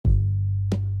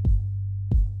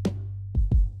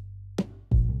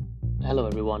Hello,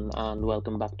 everyone, and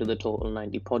welcome back to the Total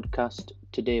 90 podcast.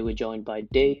 Today, we're joined by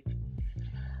Dave,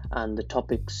 and the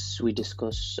topics we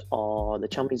discuss are the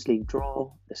Champions League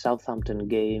draw, the Southampton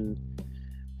game,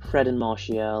 Fred and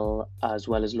Martial, as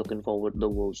well as looking forward to the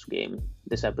Wolves game.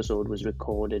 This episode was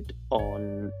recorded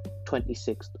on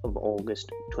 26th of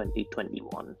August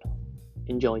 2021.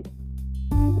 Enjoy.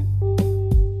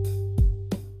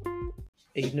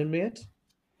 Evening, mate.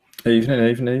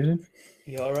 Evening.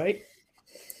 You all right?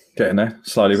 Getting there,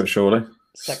 slowly but surely.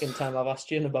 Second time I've asked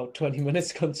you in about 20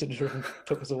 minutes, considering it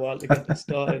took us a while to get this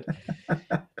started.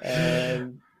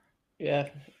 Yeah.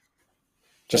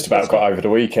 Just about got over the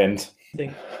weekend.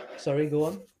 Sorry, go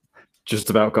on. Just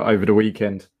about got over the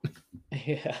weekend.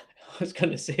 Yeah, I was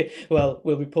going to say, well,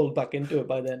 we'll be pulled back into it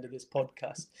by the end of this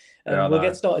podcast. Yeah, we'll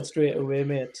get started straight away,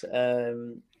 mate.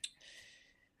 The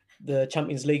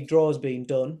Champions League draw has been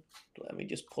done. Let me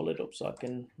just pull it up so I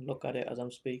can look at it as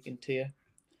I'm speaking to you.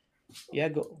 Yeah,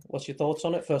 what's your thoughts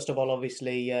on it? First of all,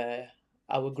 obviously,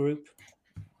 our group.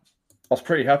 I was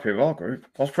pretty happy with our group.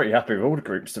 I was pretty happy with all the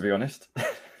groups, to be honest.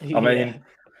 I mean,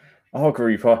 our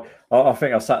group, I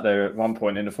think I sat there at one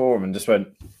point in the forum and just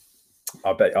went, I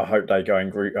hope they go in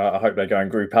group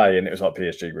A, and it was like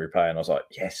PSG Group A, and I was like,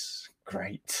 yes,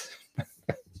 great.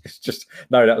 It's just,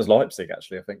 no, that was Leipzig,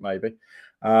 actually, I think, maybe.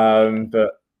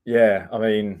 But yeah, I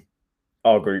mean,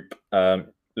 our group,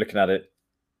 looking at it,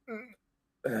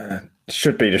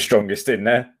 should be the strongest in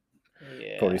there.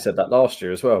 Yeah. Probably said that last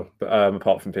year as well, but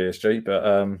apart from PSG.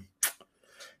 But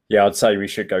yeah, I'd say we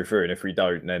should go through, and if we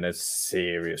don't, then there's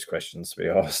serious questions to be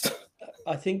asked.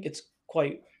 I think it's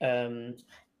quite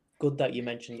good that you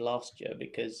mentioned last year,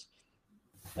 because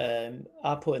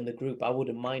I put in the group, I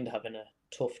wouldn't mind having a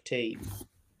tough team.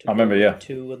 I remember, yeah.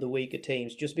 Two of the weaker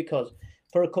teams, just because,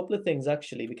 for a couple of things,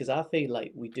 actually, because I feel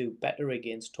like we do better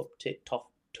against tough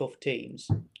teams.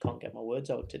 Can't get my words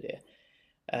out today.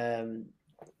 Then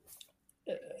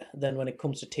when it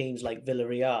comes to teams like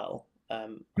Villarreal, I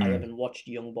haven't watched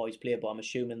young boys play, but I'm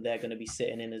assuming they're going to be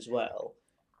sitting in as well.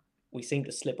 We seem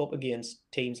to slip up against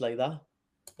teams like that.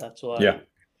 That's why.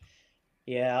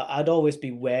 Yeah, I'd always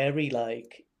be wary,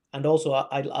 and also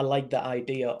I like the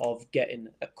idea of getting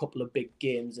a couple of big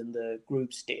games in the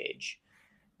group stage,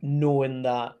 knowing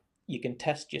that you can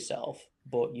test yourself,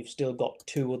 but you've still got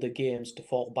two other games to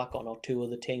fall back on, or two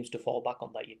other teams to fall back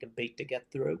on that you can beat to get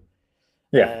through.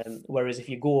 Yeah. Whereas if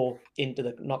you go into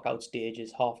the knockout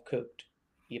stages half cooked,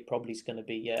 you're probably going to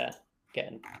be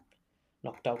getting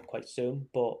knocked out quite soon.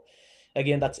 But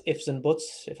again, that's ifs and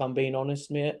buts, if I'm being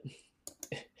honest, mate.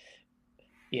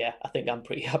 Yeah, I think I'm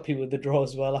pretty happy with the draw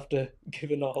as well, after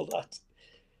giving all that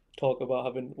talk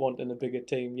about wanting a bigger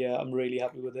team. Yeah, I'm really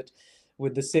happy with it.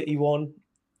 With the City one,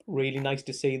 really nice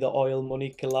to see the oil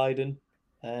money colliding.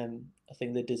 I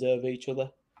think they deserve each other.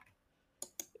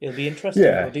 It'll be interesting.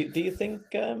 Yeah. Do you think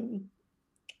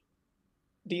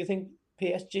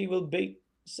PSG will beat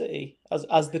City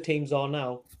as the teams are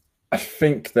now? I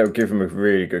think they'll give them a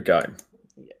really good game.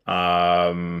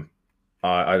 Yeah.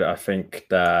 I think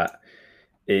that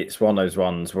it's one of those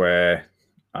ones where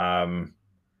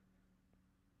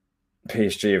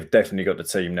PSG have definitely got the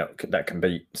team that can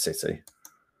beat City,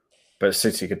 but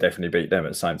City could definitely beat them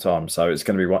at the same time. So it's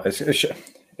going to be one.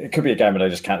 It could be a game where they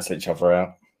just cancel each other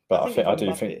out. But I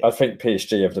think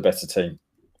PSG have the better team.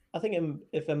 I think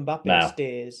if Mbappe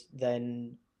stays,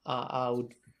 then I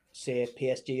would say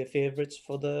PSG are favourites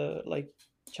for the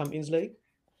Champions League.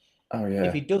 Oh yeah.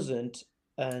 If he doesn't,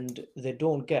 and they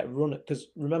don't get run, because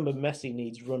remember, Messi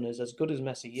needs runners. As good as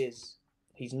Messi is,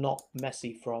 he's not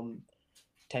Messi from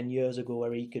 10 years ago,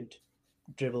 where he could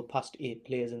dribble past 8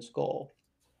 players and score,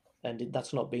 and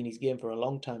that's not been his game for a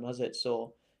long time, has it?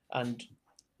 So, and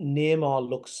Neymar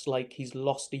looks like he's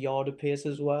lost a yard of pace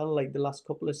as well, like the last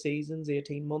couple of seasons,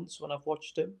 18 months when I've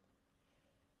watched him.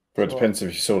 But it depends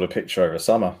if you saw the picture over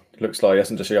summer. It looks like he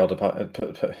hasn't just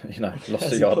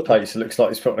lost a yard of pace. It looks like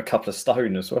he's put on a couple of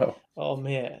stone as well. Oh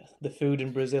man, the food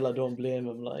in Brazil, I don't blame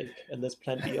him. And there's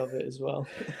plenty of it as well.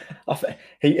 I think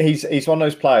he's one of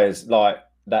those players like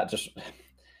that. Just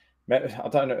I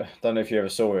don't know if you ever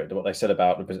saw it. What they said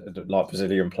about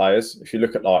Brazilian players. If you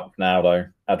look at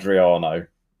Ronaldo, Adriano,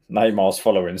 Neymar's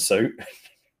following suit.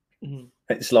 Mm-hmm.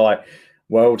 It's like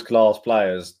world-class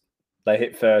players. They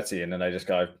hit 30 and then they just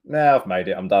go, nah, I've made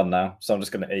it. I'm done now. So I'm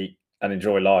just going to eat and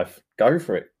enjoy life. Go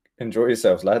for it. Enjoy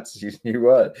yourselves, lads. You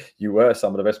were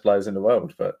some of the best players in the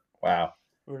world, but wow.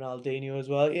 Ronaldinho as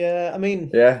well. Yeah, I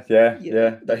mean. Yeah.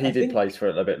 But he did play for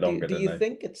it a bit longer, didn't he? Do you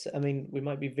think it's, I mean, we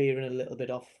might be veering a little bit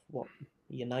off what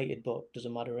United, but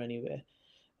doesn't matter anyway.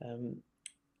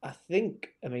 I think,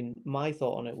 I mean, my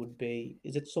thought on it would be,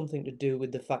 is it something to do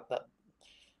with the fact that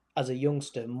as a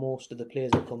youngster, most of the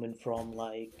players are coming from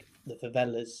like the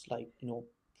favelas, like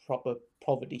proper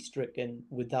poverty-stricken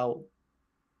without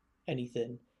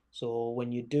anything. So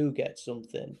when you do get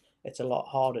something, it's a lot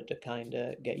harder to kind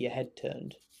of get your head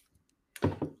turned.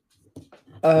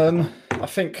 I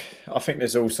think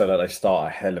there's also that they start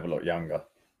a hell of a lot younger.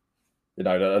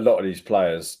 A lot of these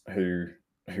players who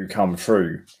come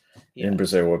through in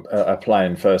Brazil are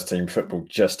playing first team football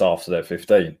just after they're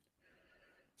 15.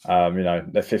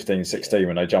 They're 15, 16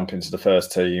 when they jump into the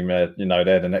first team. They're the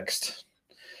next,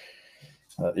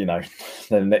 they're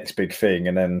the next big thing.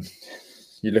 And then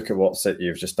you look at what City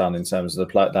have just done in terms of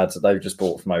the lads that they've just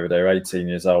bought from over there, 18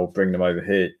 years old, bring them over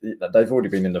here. They've already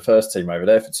been in the first team over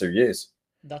there for 2 years.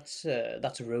 That's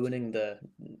ruining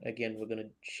again, we're going to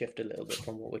shift a little bit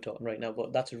from what we're talking right now,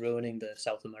 but that's ruining the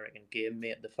South American game,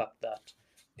 mate. The fact that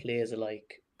players are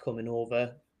like coming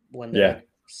over when they're like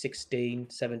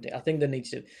 16, 17. I think there needs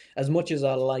to, as much as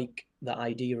I like the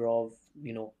idea of,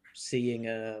 seeing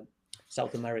a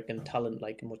South American talent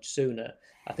like much sooner,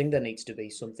 I think there needs to be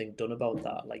something done about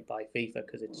that, like by FIFA,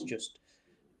 because it's just.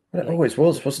 It always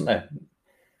was, wasn't there?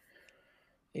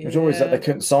 It was always that they Yeah.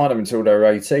 couldn't sign them until they were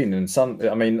 18, and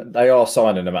they are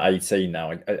signing them at 18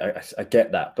 now. I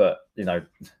get that, but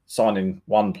signing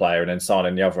one player and then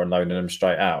signing the other and loaning them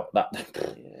straight out.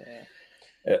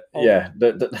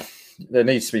 There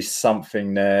needs to be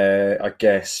something there, I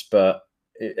guess, but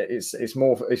it's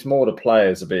more the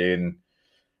players are being.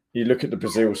 You look at the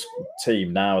Brazil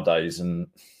team nowadays, and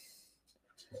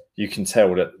you can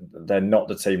tell that they're not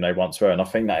the team they once were, and I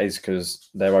think that is because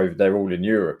they're all in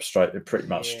Europe pretty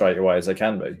much straight away as they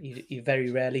can be. You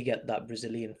very rarely get that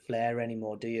Brazilian flair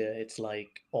anymore, do you? It's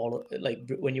like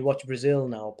when you watch Brazil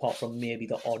now, apart from maybe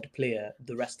the odd player,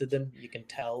 the rest of them you can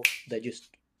tell they're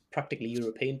just practically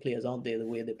European players, aren't they? The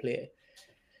way they play,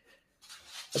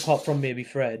 apart from maybe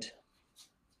Fred.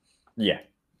 Yeah.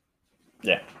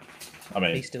 I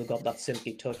mean, he's still got that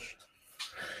silky touch.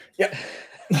 Yeah.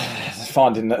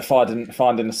 finding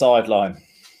the sideline.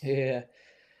 Yeah.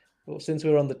 Well, since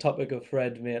we're on the topic of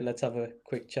Fred, mate, let's have a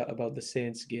quick chat about the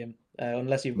Saints game.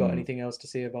 Unless you've got anything else to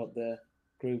say about the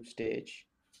group stage.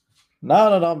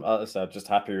 No. I'm just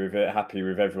happy with it. Happy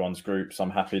with everyone's groups.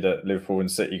 I'm happy that Liverpool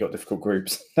and City got difficult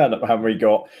groups, and we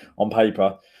got on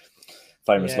paper,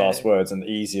 famous last words, an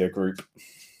easier group.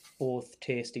 Both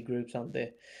tasty groups, aren't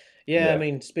they? Yeah. I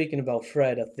mean, speaking about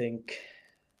Fred, I think.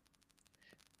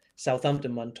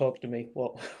 Southampton man, talk to me.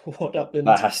 What happened?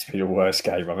 That has to be the worst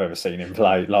game I've ever seen him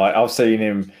play. Like, I've seen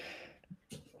him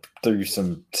do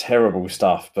some terrible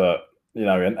stuff, but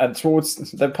and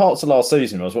towards the parts of last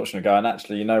season, I was watching a guy, and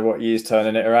actually, you know what, he is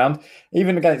turning it around.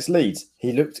 Even against Leeds,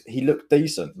 he looked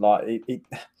decent. Like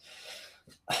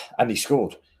and he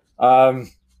scored. And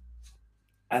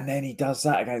then he does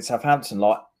that against Southampton.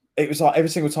 Like, it was like every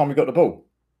single time he got the ball.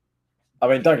 I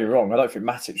mean, don't get me wrong, I don't think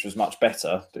Matic was much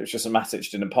better. It was just that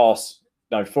Matic didn't pass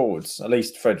forwards. At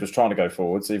least Fred was trying to go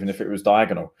forwards, even if it was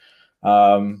diagonal.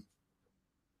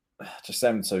 Just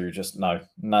them two, just no.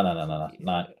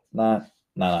 I'd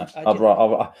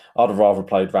have rather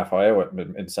played Raphael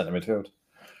in centre midfield.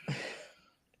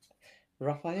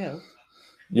 Raphael?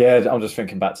 Yeah, I'm just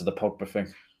thinking back to the Pogba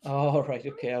thing. Oh, right,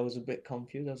 okay. I was a bit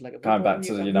confused. I was like, going back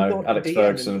to Alex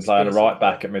Ferguson playing a right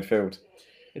back at midfield.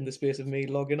 In the space of me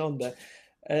logging on there.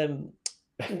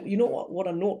 You know what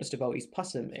I noticed about his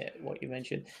passing, mate, what you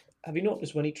mentioned? Have you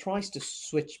noticed when he tries to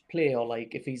switch play, or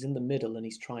like if he's in the middle and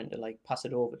he's trying to like pass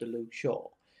it over to Luke Shaw,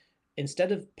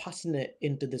 instead of passing it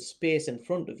into the space in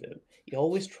front of him, he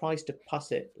always tries to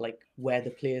pass it like where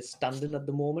the player's standing at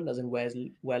the moment, as in where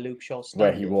Luke Shaw's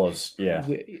standing. Where he was, yeah.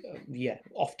 Yeah,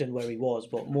 often where he was,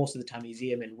 but most of the time he's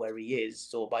aiming where he is.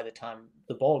 So by the time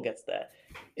the ball gets there,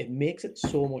 it makes it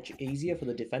so much easier for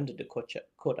the defender to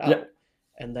cut out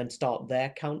and then start their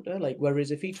counter. Like,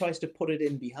 whereas if he tries to put it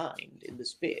in behind in the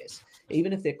space,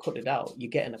 even if they cut it out, you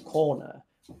get in a corner,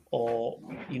 or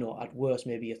at worst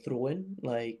maybe a throw in.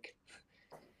 Like,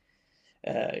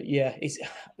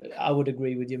 I would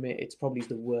agree with you, mate. It's probably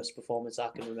the worst performance I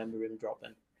can remember him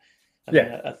dropping.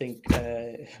 I think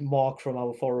Mark from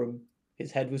our forum,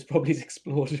 his head was probably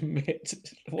exploding, mate.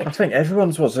 I think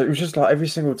everyone's was. It was just like every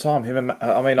single time him.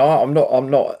 I mean, I'm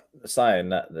not saying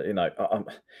that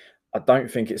I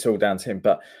don't think it's all down to him,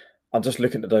 but I'm just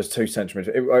looking at those two central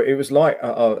midfielders. It was like,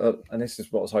 and this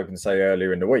is what I was hoping to say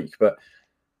earlier in the week, but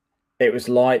it was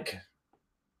like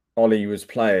Ollie was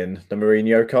playing the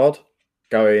Mourinho card,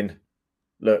 going,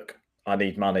 "Look, I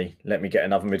need money. Let me get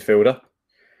another midfielder."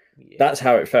 Yeah. That's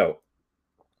how it felt.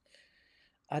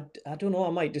 I don't know.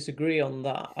 I might disagree on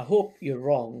that. I hope you're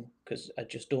wrong, because I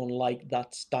just don't like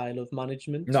that style of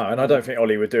management. No, and I don't think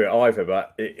Ollie would do it either,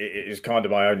 but it is kind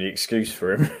of my only excuse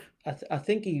for him. I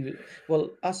think he.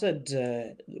 Well, I said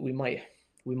we might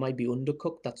be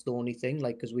undercooked. That's the only thing.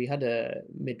 Like, because we had a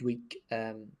midweek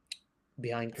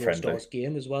behind closed Friendly. doors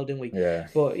game as well, didn't we? Yeah.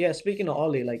 But yeah, speaking of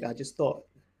Ollie, like I just thought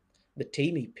the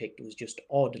team he picked was just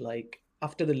odd. Like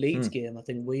after the Leeds game, I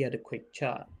think we had a quick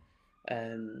chat.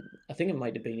 I think it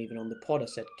might have been even on the pod. I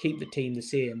said keep the team the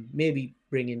same, maybe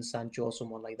bring in Sancho or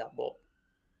someone like that, but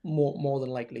more than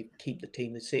likely keep the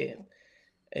team the same.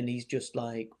 And he's just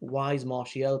like, why is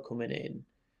Martial coming in?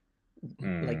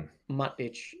 Like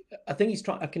Matic, I think he's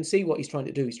trying. I can see what he's trying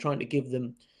to do. He's trying to give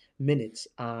them minutes,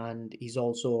 and he's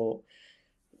also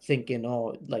thinking,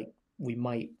 oh, like we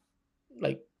might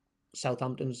like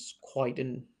Southampton's quite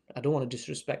in. I don't want to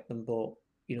disrespect them, but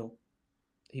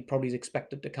he probably is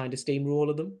expected to kind of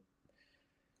steamroller them.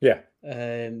 Yeah.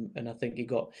 And I think he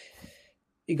got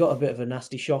a bit of a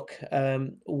nasty shock.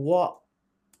 What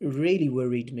really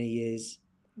worried me is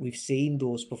we've seen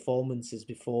those performances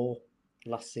before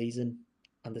last season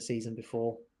and the season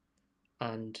before,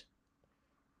 and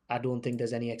I don't think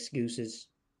there's any excuses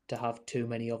to have too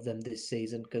many of them this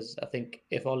season, because I think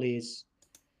if Ollie is,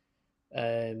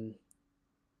 and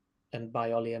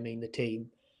by Ollie I mean the team,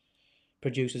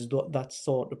 produces that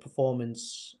sort of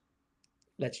performance,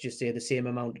 let's just say the same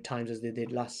amount of times as they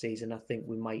did last season, I think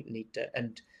we might need to.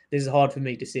 And this is hard for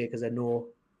me to say because I know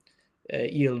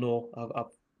you'll know I've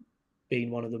been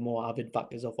one of the more avid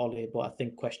backers of Ollie, but I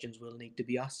think questions will need to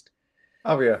be asked.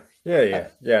 Oh yeah.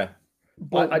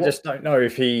 But I just don't know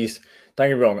if he's. Don't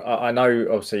get me wrong. I know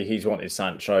obviously he's wanted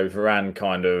Sancho. Varane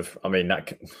kind of. I mean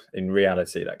that in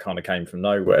reality that kind of came from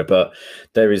nowhere. But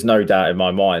there is no doubt in my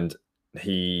mind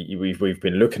we've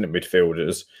been looking at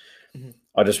midfielders. Mm-hmm.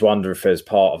 I just wonder if there's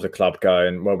part of the club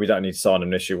going, well, we don't need to sign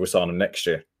them this year. We'll sign them next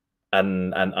year.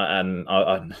 And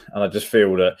I just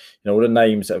feel that all the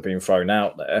names that have been thrown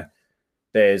out there,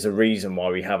 there's a reason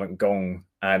why we haven't gone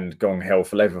hell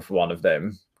for leather for one of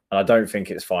them. And I don't think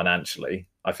it's financially.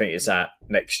 I think it's that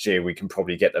next year we can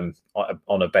probably get them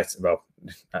on a better. Well,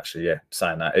 actually, yeah,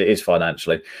 saying that it is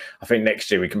financially. I think next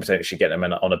year we can potentially get them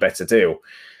on a better deal.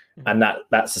 And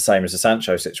that's the same as the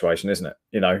Sancho situation, isn't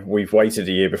it? We've waited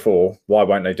a year before. Why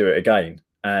won't they do it again?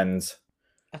 And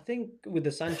I think with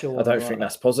the Sancho one, I don't think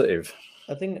that's positive.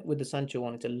 I think with the Sancho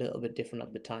one, it's a little bit different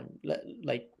at the time.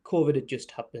 Like COVID had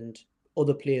just happened.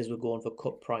 Other players were going for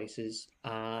cut prices,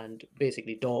 and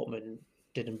basically Dortmund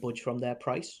didn't budge from their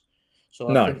price. So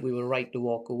I think we were right to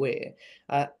walk away.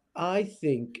 I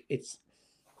think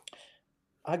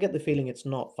I get the feeling it's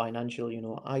not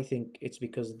financial, I think it's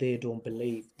because they don't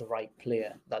believe the right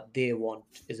player that they want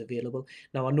is available.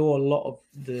 Now, I know a lot of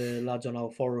the lads on our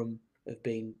forum have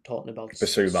been talking about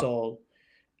Saul,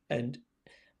 and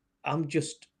I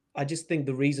just think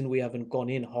the reason we haven't gone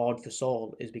in hard for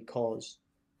Saul is because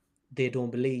they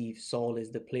don't believe Saul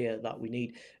is the player that we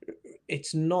need.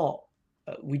 It's not,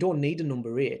 we don't need a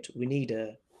number 8. We need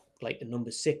a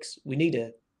number 6. We need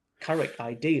a Carrick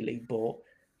ideally, but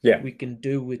we can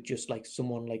do with just like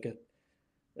someone like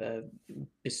a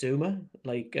Bissouma,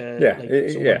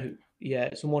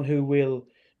 someone who will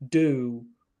do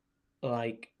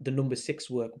like the number 6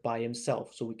 work by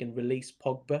himself, so we can release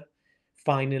Pogba,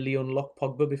 finally unlock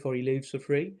Pogba before he leaves for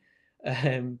free.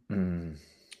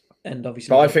 And obviously,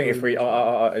 but I think if we,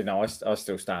 I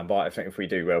still stand by it. I think if we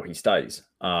do well, he stays.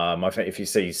 I think if he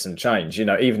sees some change,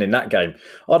 even in that game,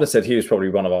 I'd have said he was probably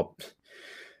one of our.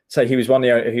 Say he was one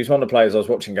of the players I was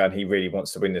watching going, he really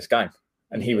wants to win this game.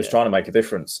 And he was trying to make a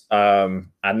difference.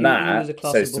 And that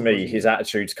says to me his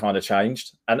attitude's kind of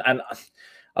changed. And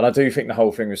I do think the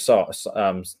whole thing with Sal,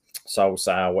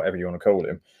 whatever you want to call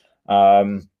him.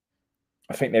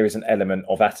 I think there is an element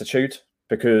of attitude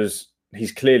because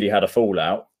he's clearly had a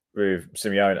fallout with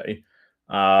Simeone.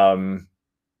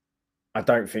 I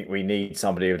don't think we need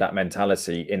somebody with that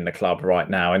mentality in the club right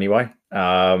now anyway.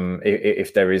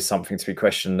 If there is something to be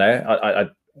questioned there, I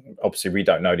obviously we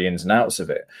don't know the ins and outs of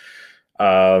it.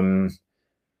 But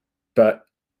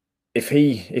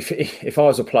if I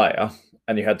was a player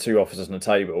and you had 2 offers on the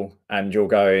table and you're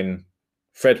going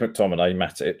Fred McTominay,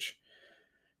 Matic,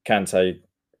 Kante,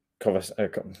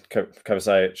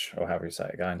 Kovacic, or however you say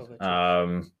it again,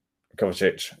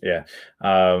 Kovacic, yeah,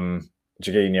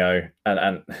 Jorginho,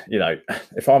 and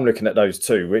if I'm looking at those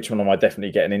 2, which one am I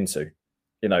definitely getting into?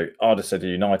 I'd have said the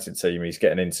United team he's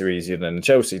getting into easier than the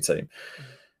Chelsea team.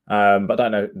 But I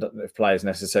don't know if players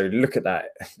necessarily look at that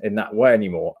in that way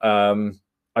anymore. I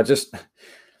think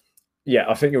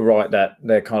you're right that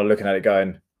they're kind of looking at it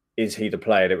going, is he the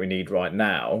player that we need right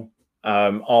now?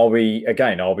 Are we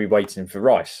waiting for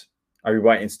Rice? are we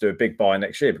waiting to do a big buy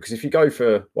next year? Because if you go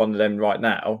for one of them right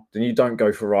now, then you don't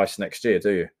go for Rice next year,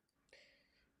 do you?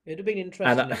 It'd have been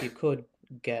interesting if you could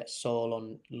get Saul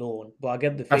on loan, but I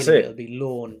get the That's feeling it. it'll be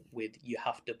loan with you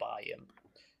have to buy him.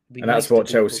 And that's what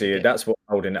Chelsea, that's what's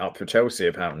holding it up for Chelsea,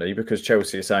 apparently, because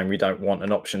Chelsea are saying we don't want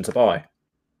an option to buy.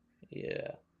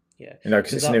 Yeah. Yeah. You know,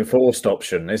 because it's an enforced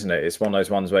option, isn't it? It's one of those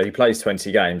ones where he plays 20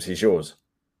 games, he's yours.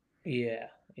 Yeah.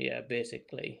 Yeah,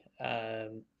 basically.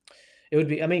 It would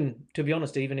be, I mean, to be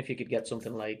honest, even if you could get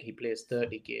something like he plays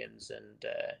 30 games and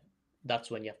that's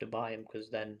when you have to buy him, because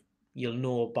then you'll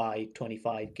know by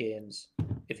 25 games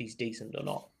if he's decent or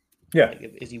not. Yeah.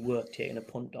 Like, is he worth taking a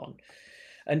punt on?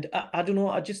 And I don't know,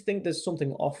 I just think there's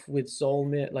something off with Saul,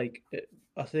 mate. Like,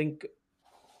 I think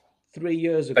 3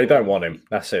 years ago... They don't want him,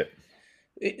 that's it.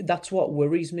 That's what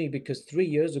worries me, because 3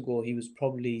 years ago, he was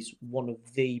probably one of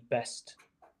the best,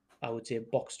 I would say,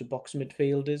 box-to-box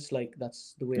midfielders. Like,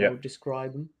 that's the way I would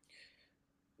describe him.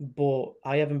 But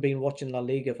I haven't been watching La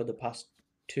Liga for the past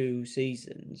 2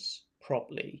 seasons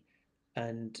properly.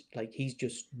 And, like, he's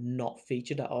just not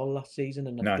featured at all last season.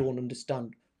 And I don't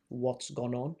understand what's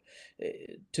gone on.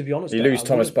 To be honest, you lose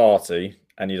Thomas Partey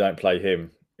and you don't play him.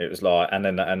 It was like, and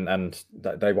then and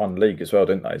they won the league as well,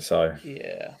 didn't they? So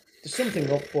yeah, there's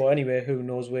something up for. Anyway, who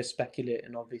knows? We're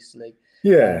speculating, obviously.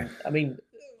 Yeah. I mean,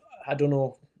 I don't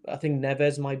know. I think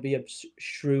Neves might be a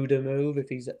shrewder move if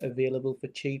he's available for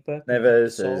cheaper.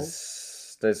 Neves is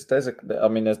there's as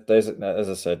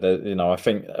I said, you know, I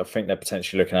think they're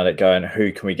potentially looking at it going,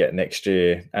 who can we get next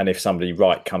year? And if somebody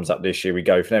right comes up this year, we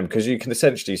go for them, because you can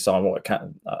essentially sign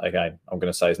again, I'm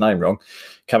going to say his name wrong,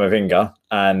 Camavinga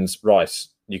and Rice.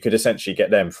 You could essentially get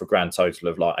them for a grand total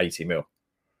of like 80 mil.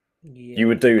 Yeah. You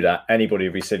would do that. Anybody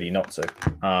would be silly not to.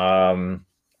 And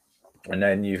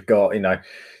then you've got, you know,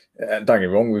 don't get me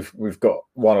wrong, we've got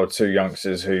 1 or 2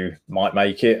 youngsters who might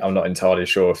make it. I'm not entirely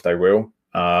sure if they will.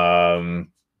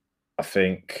 I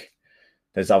think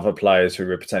there's other players who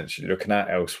we're potentially looking at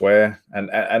elsewhere, and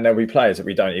there'll be players that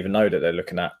we don't even know that they're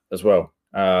looking at as well.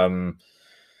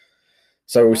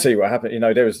 So we'll see what happens. You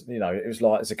know, there was, you know, it was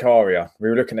like Zakaria. We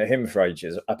were looking at him for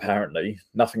ages. Apparently,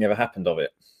 nothing ever happened of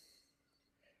it.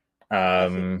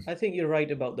 I think you're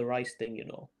right about the Rice thing. You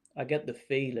know, I get the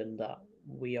feeling that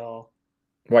we are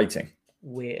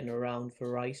waiting around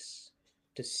for Rice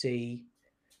to see.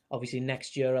 Obviously,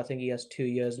 next year, I think he has 2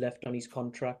 years left on his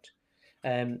contract.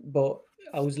 But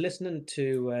I was listening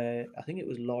to, I think it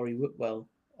was Laurie Whitwell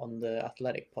on the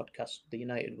Athletic podcast, the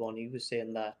United one. He was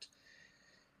saying that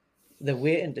they're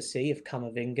waiting to see if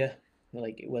Camavinga,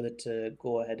 like whether to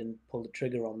go ahead and pull the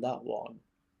trigger on that one.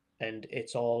 And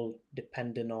it's all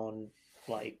depending on,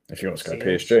 like, if you want to go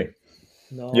PSG.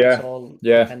 No, it's all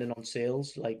depending on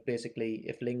sales. Like, basically,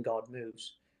 if Lingard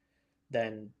moves,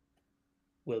 then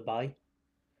we'll buy.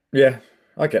 Yeah,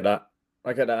 I get that.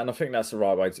 And I think that's the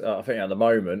right way. I think at the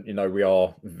moment, you know, we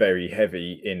are very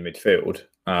heavy in midfield.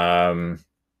 I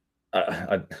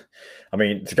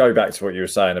mean, to go back to what you were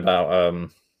saying about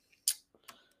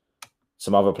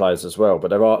some other players as well, but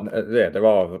there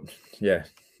are.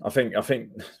 I think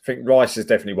Rice is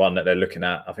definitely one that they're looking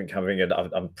at. I think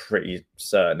I'm pretty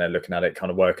certain they're looking at it,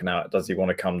 kind of working out, does he want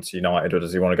to come to United or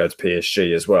does he want to go to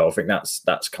PSG as well? I think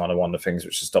that's kind of one of the things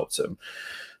which has stopped him.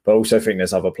 But I also think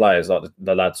there's other players like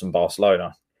the lads from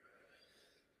Barcelona.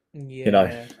 Yeah, you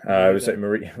know, was it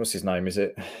what's his name? Is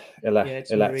it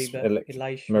Mariba?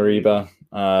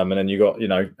 And then you got, you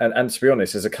know, and to be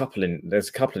honest, there's a couple of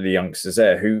the youngsters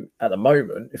there who, at the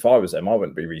moment, if I was them, I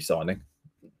wouldn't be re-signing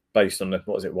based on the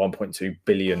 1.2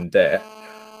 billion debt.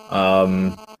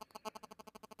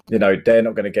 You know, they're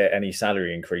not going to get any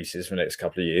salary increases for the next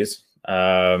couple of years.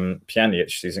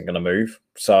 Pjanic isn't going to move,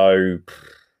 so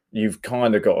you've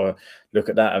kind of got to look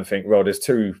at that and think, well, there's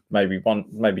maybe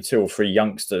 2 or 3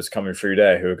 youngsters coming through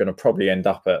there who are going to probably end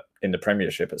up in the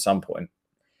Premiership at some point.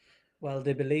 Well,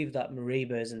 they believe that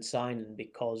Mariba isn't signing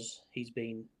because he's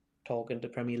been talking to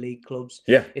Premier League clubs.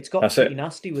 Yeah, it's got pretty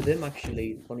nasty with him,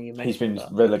 actually. Funny you mentioned he's been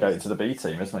that. Relegated to the B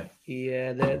team, hasn't he?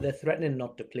 Yeah, they're threatening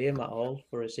not to play him at all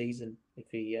for a season if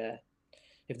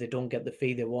they don't get the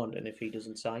fee they want and if he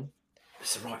doesn't sign.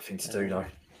 It's the right thing to do, though.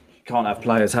 You can't have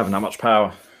players having that much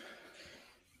power.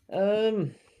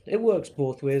 It works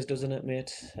both ways, doesn't it,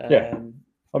 mate? Yeah.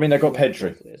 I mean, they've got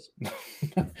Pedri.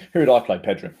 Who would I play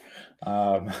Pedri?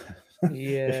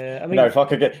 Yeah, I mean, you know,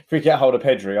 if we get hold of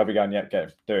Pedri, I'll be going, yeah, do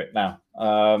it now.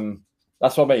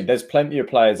 That's what I mean. There's plenty of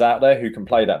players out there who can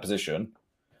play that position.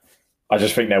 I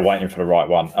just think they're waiting for the right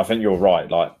one. I think you're right.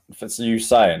 Like, if it's you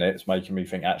saying it, it's making me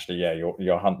think. Actually, yeah,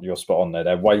 you're spot on there.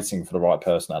 They're waiting for the right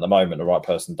person at the moment. The right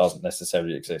person doesn't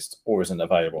necessarily exist or isn't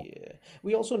available. Yeah,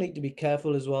 we also need to be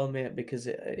careful as well, mate, because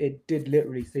it did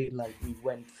literally feel like we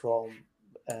went from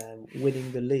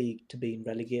winning the league to being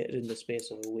relegated in the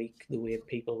space of a week. The way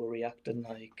people were reacting,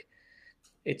 like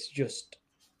it's just,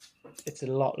 it's a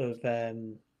lot of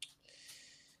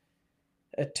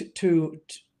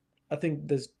I think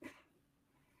there's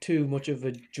too much of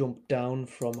a jump down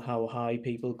from how high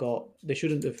people got. They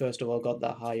shouldn't have, first of all, got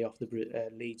that high off the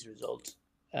Leeds result,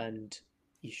 and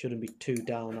you shouldn't be too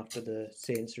down after the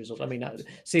Saints result. I mean,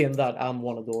 saying that, I'm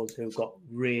one of those who got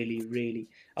really, really.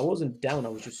 I wasn't down. I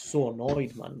was just so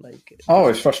annoyed, man. Like,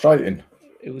 it's frustrating.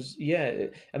 It was, yeah.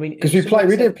 I mean, because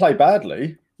we did play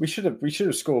badly. We should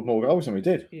have scored more goals than we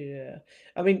did. Yeah,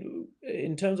 I mean,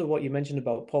 in terms of what you mentioned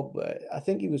about Pogba, I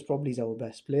think he was probably our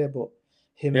best player, but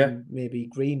him and maybe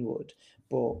Greenwood.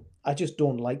 But I just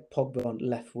don't like Pogba on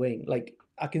left wing. Like,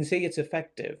 I can see it's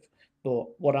effective, but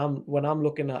when I'm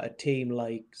looking at a team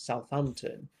like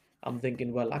Southampton, I'm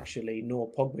thinking, well, actually,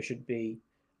 no, Pogba should be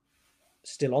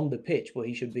still on the pitch, but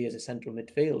he should be as a central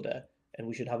midfielder, and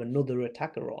we should have another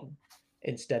attacker on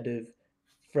instead of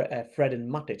Fred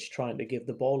and Matic trying to give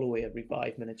the ball away every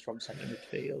 5 minutes from centre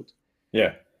midfield.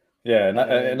 Yeah, and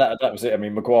that was it. I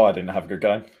mean, Maguire didn't have a good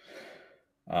game.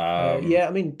 Yeah,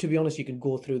 I mean, to be honest, you can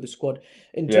go through the squad.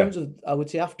 In terms of, I would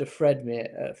say after Fred, mate,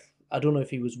 I don't know if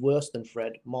he was worse than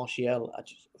Fred. Martial,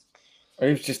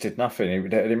 he just did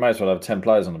nothing. He might as well have 10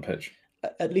 players on the pitch.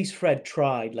 At least Fred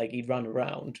tried, like he ran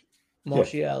around.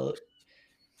 Martial,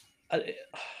 I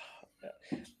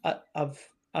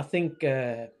think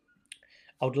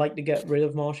I would like to get rid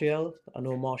of Martial. I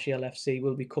know Martial FC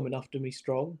will be coming after me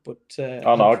strong, but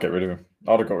oh no, I'd get rid of him.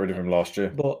 I'd have got rid of him last year.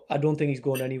 But I don't think he's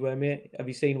going anywhere, mate. Have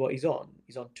you seen what he's on?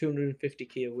 He's on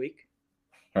 250k a week.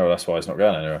 Oh, that's why he's not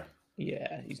going anywhere.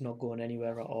 Yeah, he's not going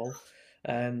anywhere at all.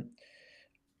 I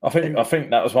think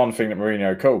that was one thing that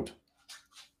Mourinho called.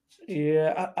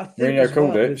 Yeah, I think Mourinho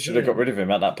called it. Should have got rid of him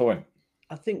at that point.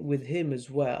 I think with him as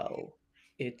well,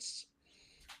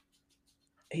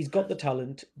 he's got the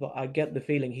talent, but I get the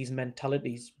feeling his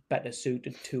mentality's better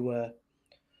suited to a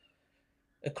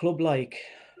club like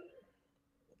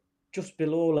just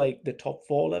below like the top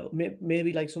 4 level,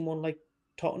 maybe like someone like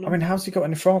Tottenham. I mean, how's he got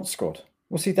in the France squad?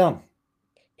 What's he done?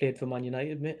 Played for Man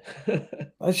United, mate.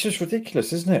 It's just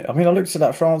ridiculous, isn't it? I mean, I looked at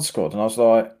that France squad and I was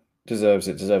like, deserves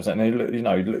it.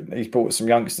 And he's brought some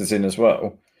youngsters in as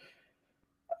well.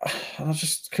 And I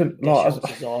just couldn't.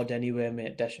 Deschamps is odd anyway,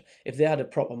 mate. If they had a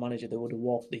proper manager, they would have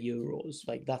walked the Euros.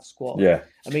 Like that squad. Yeah.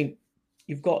 I mean,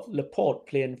 you've got Laporte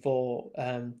playing for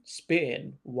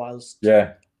Spain, whilst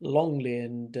Longley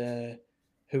and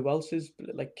who else is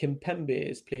like Kimpembe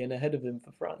is playing ahead of him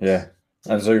for France. Yeah,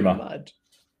 and Zuma. Mad.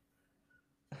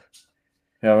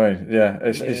 Yeah, I mean,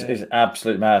 it's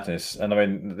absolute madness. And I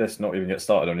mean, let's not even get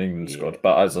started on England squad.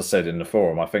 But as I said in the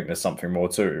forum, I think there's something more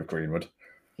to it with Greenwood.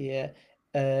 Yeah.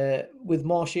 With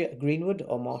Greenwood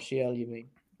or Martial, you mean?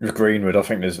 With Greenwood, I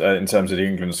think there's in terms of the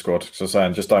England squad. Because I'm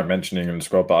saying, just don't mention England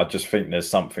squad, but I just think there's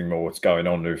something more that's going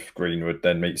on with Greenwood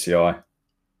than meets the eye.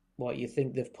 What, you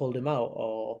think they've pulled him out,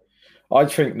 or? I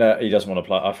think that he doesn't want to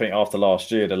play. I think after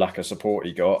last year, the lack of support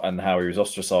he got and how he was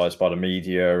ostracised by the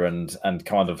media and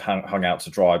kind of hung out to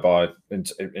dry by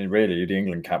in really the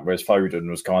England camp, whereas Foden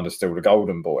was kind of still the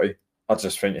golden boy. I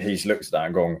just think he's looked at that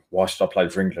and gone, why should I play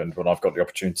for England when I've got the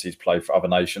opportunity to play for other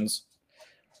nations?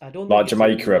 I don't like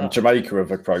Jamaica. Jamaica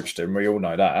have approached him. We all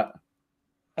know that.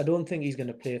 I don't think he's going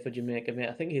to play for Jamaica, mate.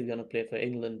 I think he's going to play for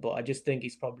England, but I just think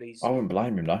he's probably... I wouldn't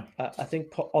blame him, though. I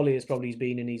think Ollie has probably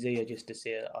been in his ear just to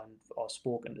say, or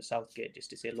spoken to Southgate just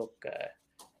to say, look,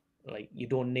 like, you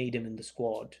don't need him in the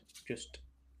squad. Just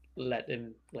let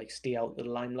him, like, stay out the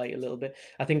limelight a little bit.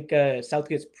 I think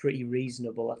Southgate's pretty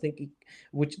reasonable. I think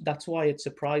that's why it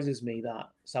surprises me that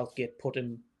Southgate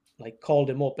called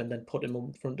him up and then put him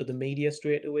in front of the media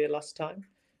straight away last time.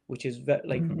 Which is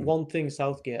one thing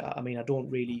Southgate, I mean, I don't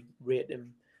really rate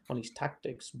him on his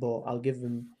tactics, but I'll give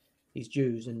him his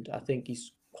dues. And I think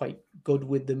he's quite good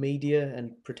with the media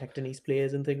and protecting his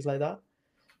players and things like that.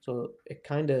 So it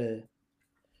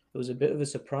was a bit of a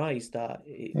surprise that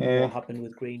what happened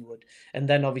with Greenwood. And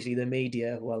then obviously the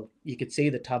media, well, you could see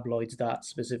the tabloids that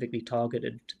specifically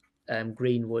targeted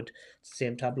Greenwood,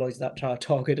 same tabloids that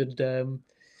targeted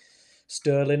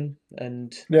Sterling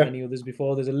and many others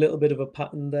before. There's a little bit of a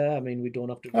pattern there. I mean, we don't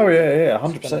have to.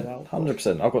 100%,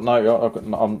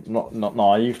 100%. I'm not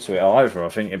naive to it either. I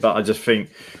think, but I just think,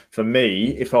 for me,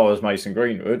 if I was Mason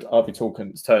Greenwood, I'd be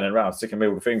turning around, sticking my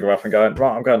middle finger up, and going,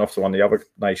 right, I'm going off to one of the other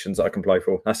nations that I can play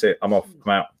for. That's it. I'm off.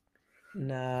 I'm out.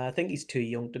 Nah, I think he's too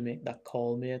young to make that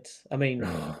call, mate. I mean,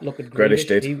 look at Grealish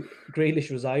Grealish. did.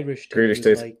 Grealish was Irish till he Grealish was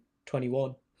did. like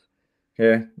 21.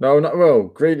 Yeah. No, not well.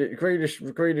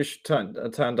 Grealish turned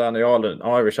down the Ireland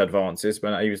Irish advances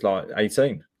when he was like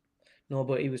 18. No,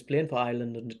 but he was playing for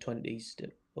Ireland under 20s still,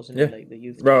 wasn't he? Yeah. Like the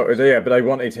youth Well, teams. yeah, but they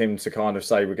wanted him to kind of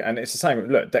say, and it's the same.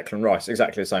 Look, Declan Rice,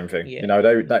 exactly the same thing. You Yeah,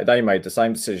 know, they made the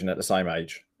same decision at the same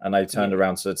age, and they turned yeah,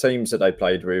 around to the teams that they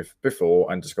played with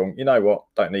before and just gone, you know what,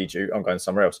 don't need you. I'm going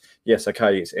somewhere else. Yes,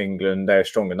 okay, it's England, they're a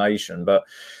stronger nation, but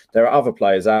there are other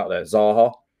players out there.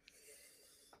 Zaha,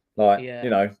 like yeah. you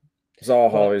know,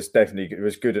 Zaha But is definitely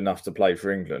was good enough to play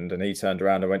for England, and he turned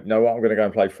around and went, you know what, I'm going to go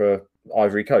and play for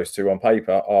Ivory Coast, who on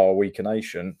paper are a weaker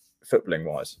nation footballing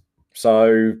wise. So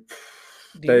do you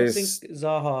not think there's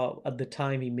Zaha at the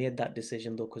time he made that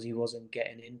decision though, because he wasn't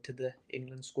getting into the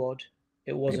England squad?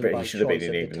 It wasn't but he by should have been choice in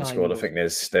at the the England time. He squad. I think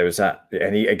wasn't. there was that,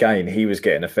 and he was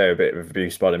getting a fair bit of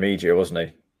abuse by the media, wasn't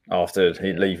he? After he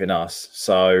Yeah. leaving us,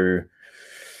 so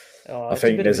Oh, I it's a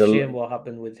think bit of there's a a shame what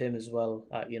happened with him as well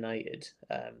at United.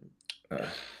 uh,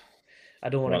 I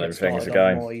don't want to one of get them things started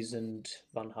on again. Moyes and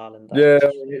Van Halen. Yeah,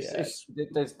 That's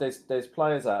yeah, it's there's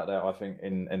players out there. I think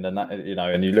in the you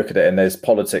know, and you look at it, and there's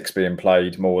politics being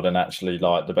played more than actually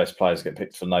like the best players get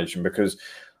picked for the nation. Because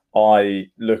I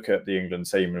look at the England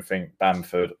team and think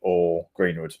Bamford or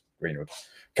Greenwood,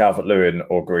 Calvert-Lewin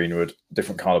or Greenwood,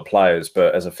 different kind of players.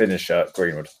 But as a finisher,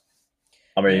 Greenwood.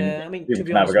 I mean, yeah. I mean, to people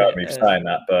be can have a honest, go at mate, me for saying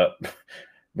that, but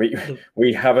we the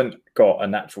we haven't got a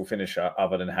natural finisher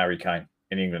other than Harry Kane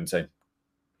in the England team.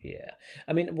 yeah.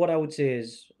 I mean, what I would say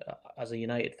is, as a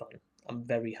United fan, I'm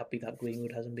very happy that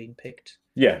Greenwood hasn't been picked.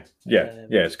 Yeah.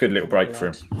 It's a good little I'm break for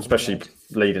him, glad. I'm especially glad.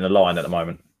 leading the line at the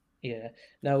moment. Yeah.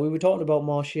 Now we were talking about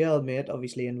Martial, mate,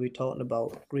 obviously, and we were talking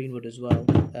about Greenwood as well.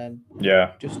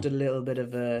 Yeah, Just a little bit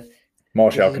of a. This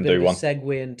Martial is a can bit do of a one.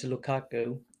 segue into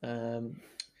Lukaku.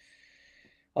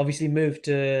 Obviously moved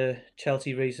to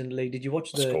Chelsea recently. Did you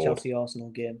watch the Scored. Chelsea Arsenal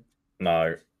game?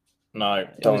 No,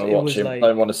 It don't was want to it watch was him. Don't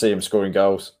like want to see him scoring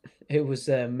goals. it was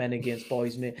men against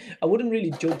boys, mate. I wouldn't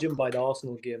really judge him by the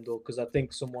Arsenal game though, because I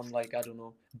think someone like I don't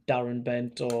know Darren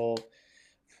Bent or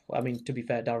I mean to be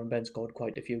fair, Darren Bent scored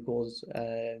quite a few goals.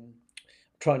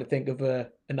 Trying to think of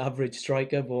an average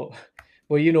striker, but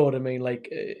well, you know what I mean. Like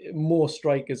more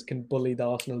strikers can bully the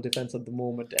Arsenal defense at the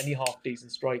moment. Any half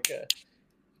decent striker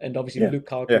and obviously Yeah, yeah,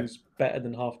 Lukaku's better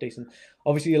than half decent.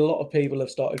 Obviously, a lot of people have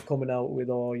started coming out with,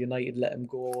 "Oh, United let him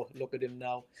go. Look at him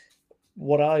now."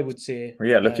 What I would say well,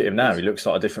 yeah. Look at him now. He is looks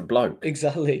like a different bloke.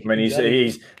 exactly, I mean,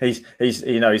 exactly. he's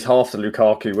you know he's half the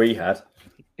Lukaku we had.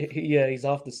 Yeah, he's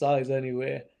half the size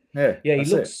anyway. Yeah, Yeah, he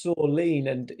that's looks it. so lean,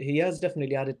 and he has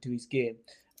definitely added to his game.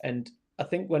 And I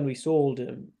think when we sold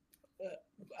him,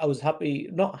 I was happy.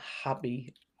 Not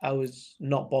happy. I was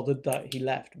not bothered that he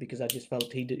left because I just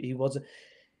felt he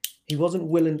wasn't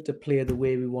willing to play the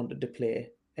way we wanted to play,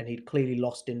 and he'd clearly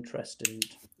lost interest. And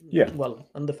Yeah, well,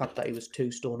 and the fact that he was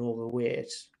 2 stone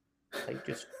overweight, like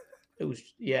just it was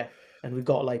yeah. And we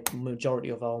got like majority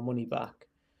of our money back.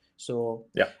 So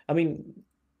yeah, I mean,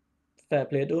 fair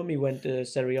play to him. He went to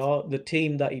Serie A. The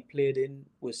team that he played in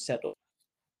was set up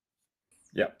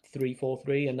yeah,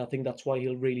 3-4-3, and I think that's why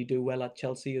he'll really do well at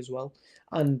Chelsea as well.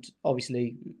 And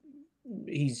obviously,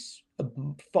 he's a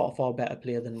far better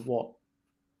player than what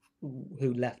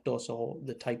who left us or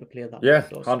the type of player that yeah.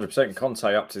 left us. 100%. Conte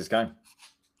upped his game.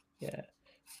 Yeah. Yeah,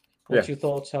 What's your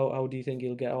thoughts? How do you think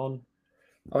he'll get on?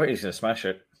 I think he's going to smash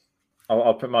it.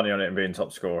 I'll put money on it and being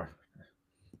top scorer.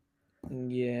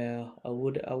 Yeah, I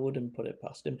wouldn't put it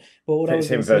past him. But what I I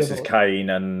think it's was going him to say versus about Kane,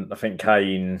 and I think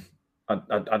Kane.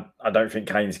 I don't think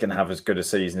Kane's going to have as good a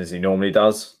season as he normally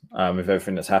does with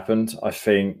everything that's happened. I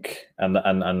think, and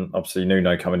obviously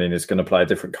Nuno coming in is going to play a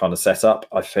different kind of setup.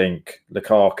 I think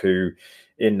Lukaku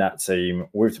in that team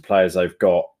with the players they've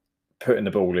got, putting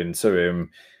the ball into him,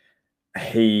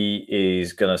 he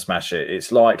is going to smash it.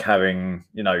 It's like having,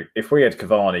 you know, if we had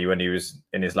Cavani when he was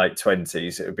in his late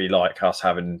 20s, it would be like us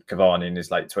having Cavani in his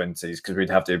late 20s because we'd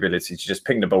have the ability to just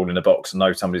ping the ball in the box and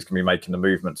know somebody's going to be making the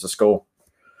movement to score.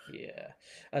 yeah,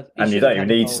 he And you should have don't even had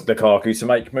need about Lukaku to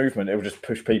make movement. It will just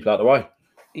push people out of the way.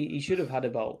 he should have had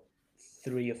about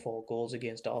 3 or 4 goals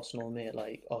against Arsenal, mate.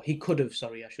 Like, or he could have.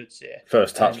 Sorry, I should say.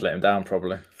 First touch let him down,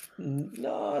 probably.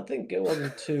 No, I think it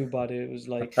wasn't too bad. It was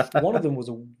like one of them was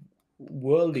a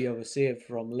worldy of a save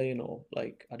from Leno.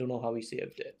 Like, I don't know how he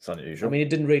saved it. It's I unusual. mean, it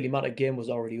didn't really matter. Game was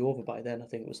already over by then. I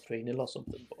think it was 3-0 or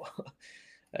something. But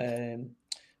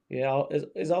yeah,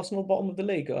 is Arsenal bottom of the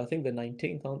league? I think they're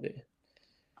 19th, aren't they?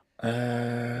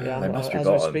 Yeah, They must be as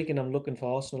we're bottom. speaking, I'm looking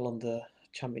for Arsenal on the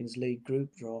Champions League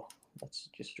group draw. That's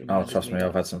just Oh, reminded trust me me,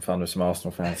 I've that. had some fun with some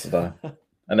Arsenal fans today.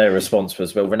 And their response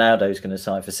was, well, Ronaldo's going to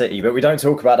sign for City, but we don't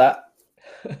talk about that.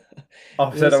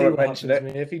 I said I see won't what mention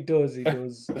happens, it. mate. If he does, he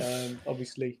does.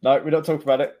 Obviously, No, we don't talk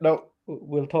about it. No.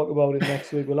 we'll talk about it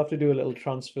next week. We'll have to do a little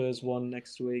transfers one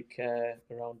next week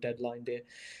around deadline day.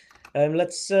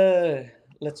 Let's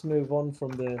move on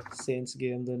from the Saints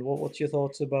game then. What's your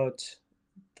thoughts about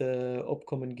the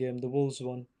upcoming game, the Wolves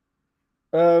one?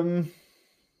 Well,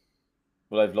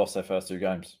 they've lost their first 2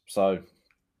 games, so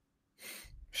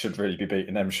should really be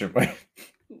beating them, shouldn't we?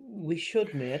 We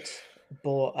should, mate.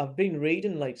 But I've been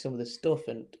reading like some of the stuff,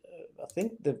 and I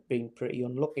think they've been pretty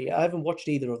unlucky. I haven't watched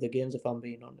either of the games, if I'm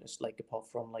being honest, like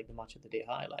apart from like the match of the day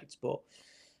highlights. But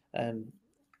um,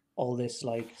 all this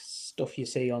like stuff you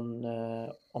see on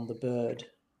the Bird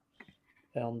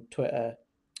on Twitter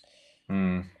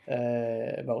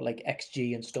about like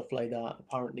XG and stuff like that.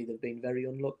 Apparently, they've been very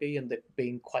unlucky and they've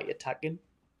been quite attacking.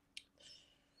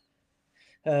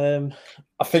 I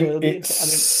think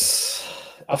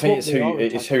I think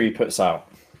it's who he puts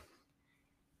out.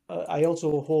 I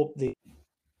also hope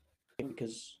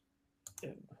because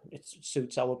it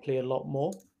suits our play a lot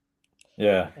more.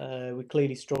 Yeah. We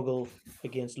clearly struggle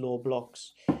against low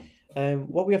blocks.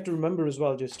 What we have to remember as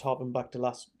well, just harping back to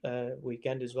last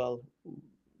weekend as well,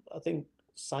 I think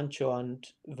Sancho and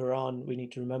Varane, we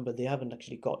need to remember they haven't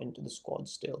actually got into the squad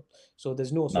still. So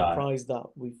there's no surprise that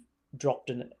we've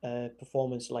dropped a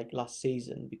performance like last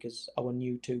season because our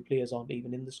new 2 players aren't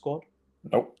even in the squad.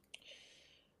 Nope.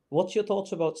 What's your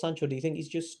thoughts about Sancho? Do you think he's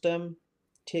just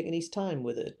taking his time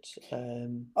with it?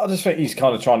 I just think he's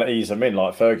kind of trying to ease them in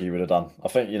like Fergie would have done. I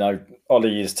think,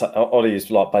 Ollie is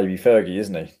like baby Fergie,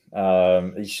 isn't he?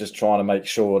 He's just trying to make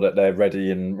sure that they're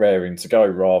ready and raring to go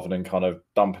rather than kind of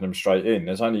dumping them straight in.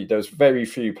 There's very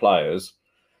few players.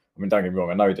 I mean, don't get me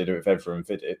wrong, I know he did it with Evra and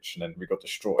Vidic and then we got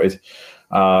destroyed.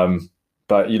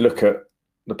 But you look at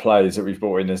the players that we've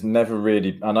brought in, there's never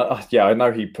really... And I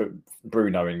know he put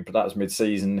Bruno in, but that was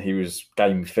mid-season. He was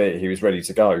game fit. He was ready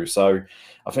to go. So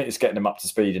I think it's getting him up to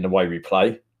speed in the way we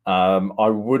play. I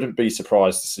wouldn't be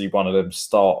surprised to see one of them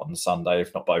start on Sunday,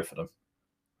 if not both of them.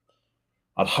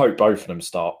 I'd hope both of them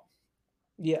start.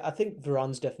 Yeah, I think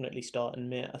Varane's definitely starting,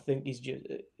 mate. I think he's just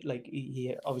like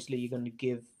obviously you're going to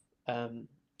give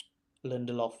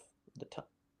Lindelof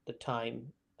the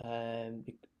time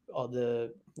or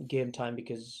the game time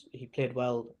because he played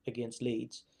well against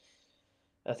Leeds.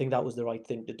 I think that was the right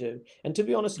thing to do. And to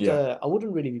be honest, I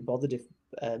wouldn't really be bothered if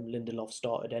Lindelof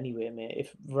started anyway, mate.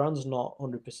 If Varane's not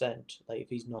 100%, like if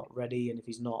he's not ready and if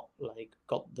he's not like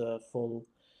got the full,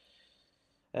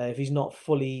 if he's not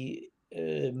fully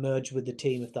merged with the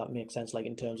team, if that makes sense, like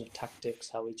in terms of tactics,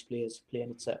 how each player's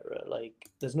playing, etc. Like,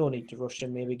 there's no need to rush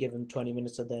him. Maybe give him 20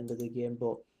 minutes at the end of the game,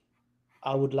 but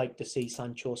I would like to see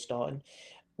Sancho starting.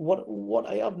 What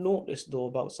I have noticed though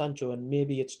about Sancho, and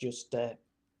maybe it's just the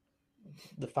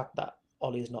fact that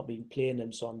Ollie's not been playing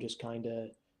him, so I'm just kind of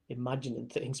imagining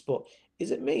things. But is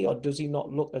it me, or does he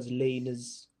not look as lean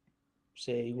as,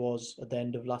 say, he was at the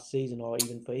end of last season, or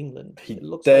even for England? He it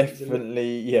looks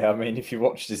definitely, like I mean, if you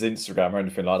watched his Instagram or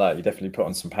anything like that, he definitely put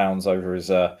on some pounds over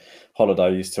his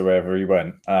holidays to wherever he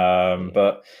went.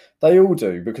 But they all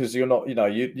do, because you're not,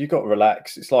 you got to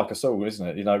relax. It's like us all,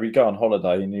 isn't it? We go on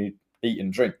holiday and you eat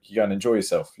and drink, you go and enjoy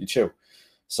yourself, you chill.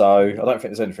 So I don't think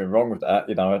there's anything wrong with that.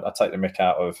 I take the mick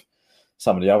out of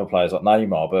some of the other players like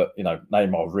Neymar, but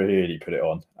Neymar really put it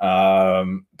on.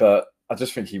 But I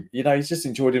just think he's just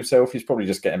enjoyed himself. He's probably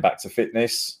just getting back to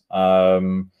fitness.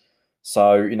 So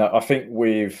I think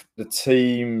with the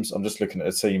teams, I'm just looking at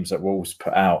the teams that Wolves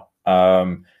put out.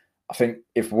 I think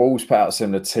if Wolves put out a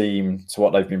similar team to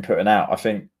what they've been putting out, I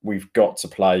think we've got to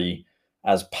play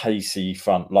as pacey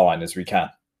front line as we can.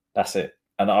 That's it.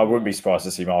 And I wouldn't be surprised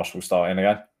to see Marshall starting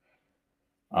again.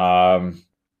 I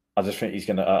just think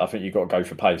I think you've got to go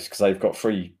for pace because they've got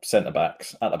 3 centre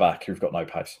backs at the back who've got no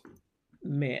pace.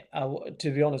 Mate,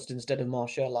 to be honest, instead of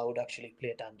Martial, I would actually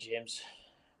play Dan James.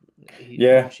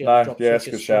 That's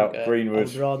a good shout. Greenwood. I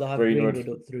would rather have Greenwood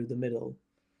up through the middle.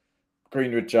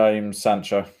 Greenwood, James,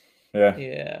 Sancho.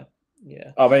 Yeah.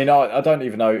 I mean, I don't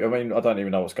even know. I mean, I don't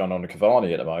even know what's going on with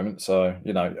Cavani at the moment. So,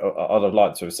 I'd have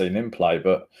liked to have seen him play.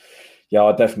 But,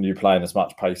 I'd definitely be playing as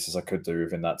much pace as I could do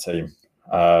within that team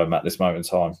at this moment in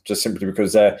time. Just simply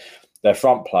because they're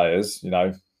front players,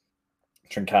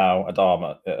 Trincao,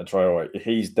 Adama,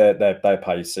 Traore, they're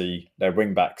pacey. They're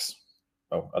wing-backs.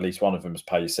 Well, at least one of them is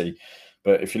pacey.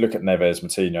 But if you look at Neves,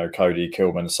 Moutinho, Cody,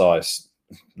 Kilman, Saiss,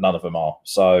 none of them are.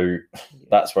 So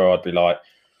that's where I'd be like,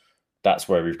 that's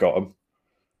where we've got them.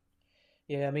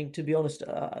 Yeah, I mean, to be honest,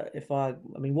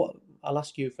 what I'll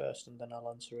ask you first, and then I'll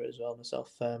answer it as well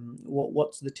myself.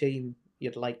 What's the team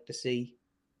you'd like to see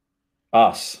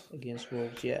Us. against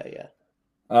Wolves. Yeah, yeah.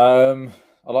 I'd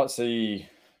like to see.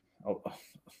 Oh,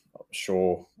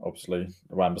 sure, obviously,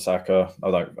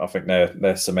 Wan-Bissaka. I think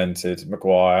they're cemented.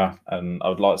 Maguire, and I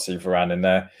would like to see Varane in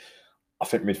there. I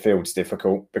think midfield's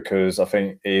difficult because I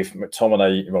think if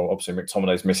McTominay, well, obviously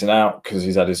McTominay's missing out because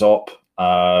he's had his op.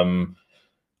 I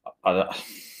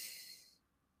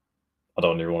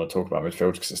don't even want to talk about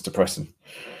midfield because it's depressing.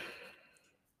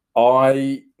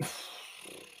 I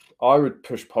would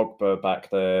push Pogba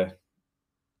back there,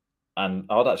 and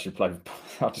I'd actually play.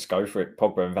 I'd just go for it.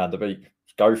 Pogba and Van der Beek,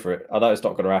 go for it. I know it's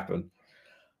not going to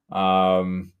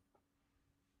happen.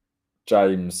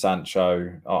 James,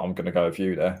 Sancho. I'm going to go with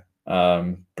you there.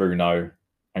 Bruno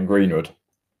and Greenwood.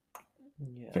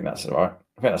 Yeah. I think that's all right.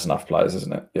 I think that's enough players,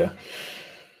 isn't it? Yeah.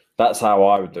 That's how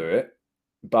I would do it.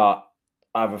 But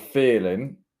I have a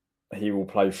feeling he will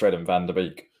play Fred and Van der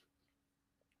Beek.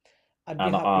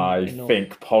 And I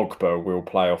think Pogba will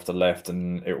play off the left,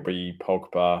 and it will be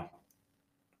Pogba,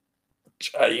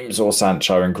 James or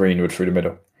Sancho and Greenwood through the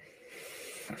middle.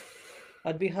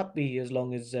 I'd be happy as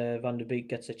long as Van der Beek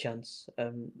gets a chance.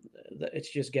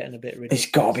 It's just getting a bit ridiculous.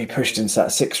 He's got to be pushed into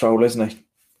that 6 role, isn't he?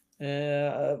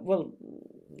 Well,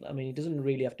 I mean, he doesn't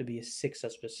really have to be a 6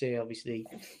 as per se. Obviously,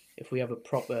 if we have a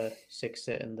proper 6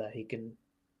 sitting there, he can.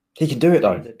 He can do it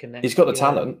though. He's got the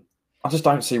talent. I just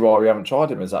don't see why we haven't tried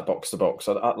him as that box to box.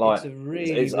 For me,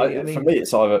 it's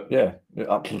either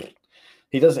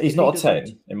he does. He's not a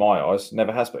 10 in my eyes.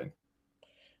 Never has been.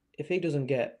 If he doesn't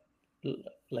get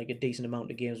like a decent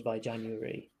amount of games by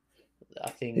January,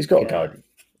 I think he's got to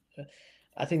go.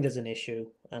 I think there's an issue,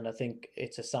 and I think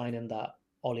it's a signing that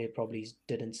Ollie probably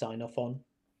didn't sign off on.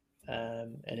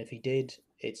 And if he did,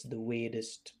 it's the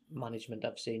weirdest management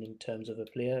I've seen in terms of a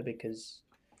player, because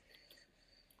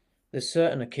there's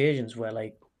certain occasions where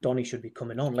like Donny should be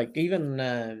coming on, like even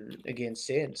against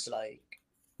Saints, like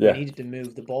we needed to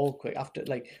move the ball quick. After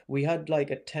we had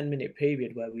like a 10-minute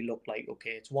period where we looked like,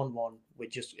 okay, it's 1-1.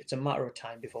 It's a matter of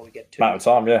time before we get to matter of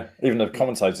time, yeah. Even the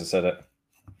commentator said it.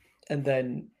 And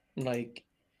then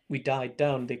we died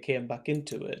down, they came back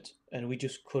into it, and we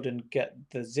just couldn't get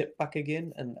the zip back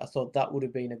again. And I thought that would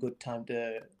have been a good time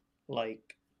to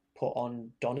put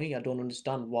on Donny. I don't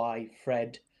understand why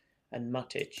Fred and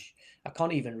Matic. I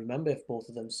can't even remember if both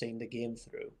of them seen the game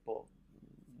through, but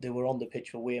they were on the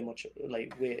pitch for way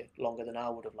longer than I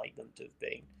would have liked them to have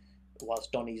been,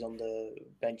 whilst Donny's on the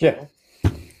bench. Yeah,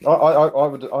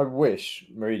 I wish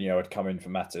Mourinho had come in for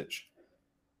Matic,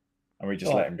 and we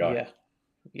just let him go.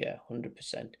 Yeah,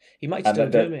 100%. He might still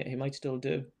do, mate. He might still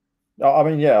do. I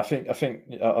mean, yeah, I think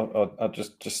I'll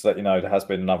just let you know there has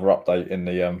been another update in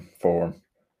the forum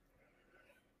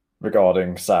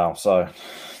regarding Sal. So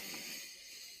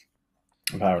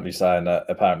apparently saying that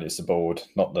it's the board,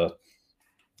 not the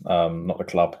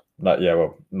club. Not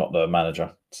the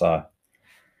manager. So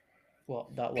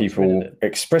people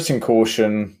expressing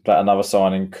caution that another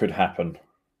signing could happen.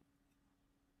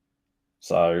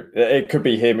 So it could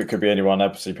be him, it could be anyone.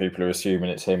 Obviously, people are assuming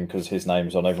it's him because his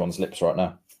name's on everyone's lips right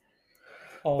now.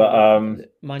 But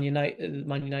Man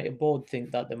United board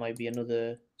think that there might be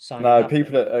another signing. No,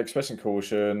 people are expressing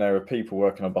caution. There are people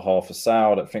working on behalf of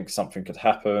Sal that think something could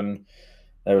happen.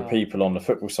 There are people on the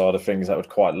football side of things that would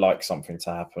quite like something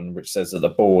to happen, which says that the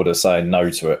board are saying no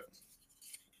to it.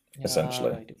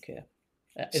 Essentially, right, okay.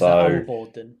 Is that our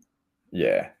board then?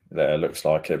 Yeah, there looks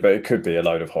like it, but it could be a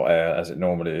load of hot air as it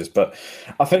normally is. But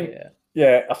I think,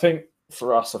 I think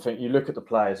for us, I think you look at the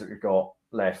players that we've got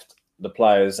left, the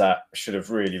players that should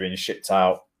have really been shipped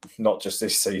out, not just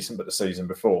this season, but the season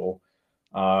before.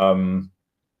 And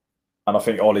I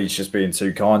think Ollie's just being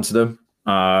too kind to them.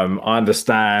 I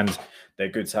understand they're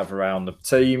good to have around the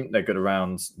team. They're good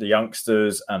around the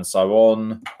youngsters and so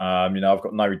on. I've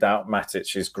got no doubt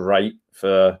Matic is great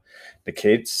for the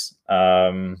kids.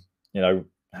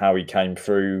 How he came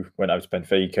through, went over to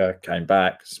Benfica, came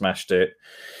back, smashed it,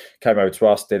 came over to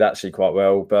us, did actually quite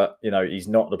well. But, he's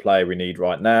not the player we need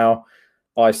right now.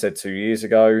 I said 2 years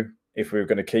ago, if we were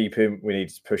going to keep him, we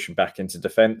needed to push him back into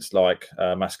defence like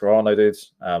Mascherano did,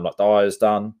 like Dyer's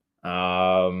done.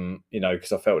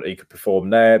 Because I felt that he could perform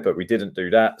there, but we didn't do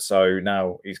that. So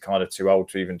now he's kind of too old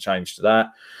to even change to that.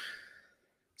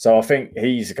 So I think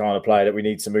he's the kind of player that we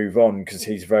need to move on because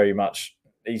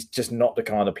he's just not the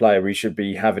kind of player we should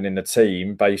be having in the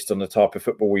team based on the type of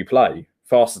football we play.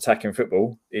 Fast attacking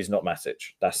football is not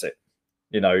Matic. That's it.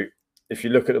 If you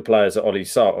look at the players that Ollie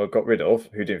got rid of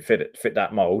who didn't fit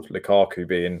that mould, Lukaku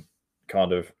being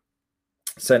kind of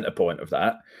centre point of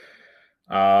that,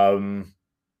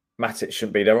 Matic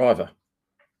shouldn't be there either.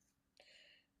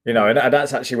 You know, and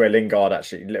that's actually where Lingard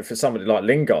actually, for somebody like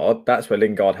Lingard, that's where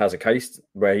Lingard has a case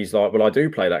where he's like, well, I do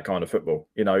play that kind of football.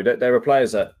 You know, there are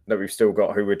players that we've still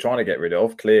got who we're trying to get rid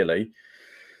of, clearly.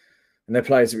 And they're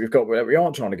players that we've got that we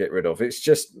aren't trying to get rid of. It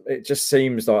just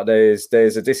seems like there's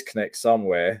a disconnect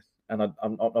somewhere. And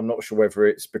I'm not sure whether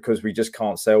it's because we just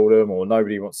can't sell them or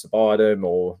nobody wants to buy them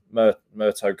or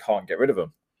Murto can't get rid of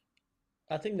them.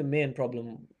 I think the main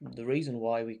problem, the reason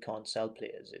why we can't sell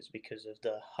players is because of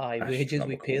the high wages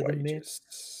we pay them, mate.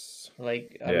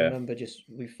 Like, I remember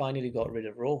we finally got rid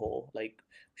of Rojo. Like,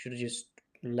 we should have just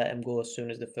let him go as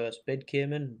soon as the first bid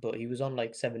came in, but he was on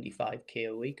like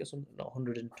 75k a week or something, not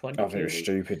 120k. I think it was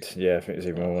stupid. Yeah, I think it's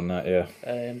even more than that,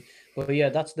 yeah. But yeah,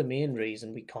 that's the main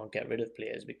reason we can't get rid of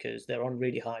players, because they're on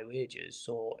really high wages.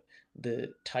 So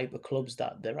the type of clubs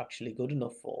that they're actually good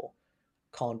enough for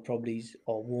can't probably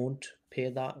or won't pay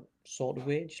that sort of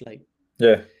wage. Like,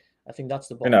 yeah, I think that's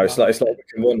the bottom line. It's like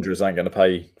Wycombe Wanderers ain't going to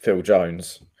pay Phil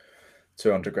Jones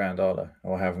 200 grand, are they?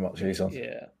 Or however much he's on.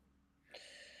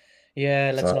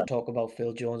 Yeah, let's not talk about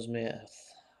Phil Jones, mate.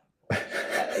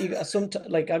 Sometimes,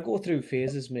 like, I go through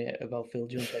phases, mate, about Phil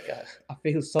Jones. Like, I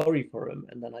feel sorry for him,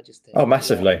 and then I just think, oh,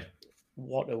 massively,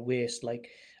 what a waste. Like,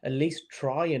 at least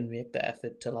try and make the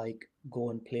effort to like go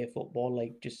and play football.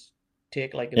 Like, just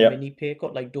take like a mini pay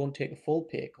cut. Like, don't take a full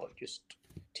pay cut. Just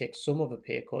take some of a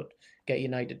pay cut. Get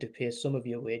United to pay some of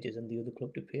your wages and the other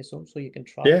club to pay some, so you can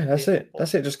try. Yeah, that's it. Football.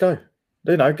 That's it. Just go.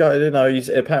 You know, go. You know, he's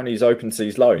open to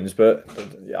these loans, but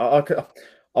I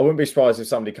wouldn't be surprised if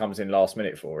somebody comes in last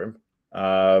minute for him.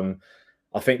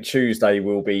 I think Tuesday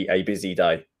will be a busy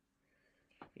day.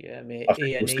 Yeah, mate. I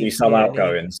think we'll see some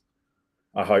outgoings.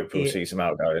 I hope we'll see some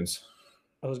outgoings.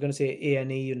 I was going to say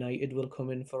A&E United will come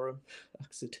in for him.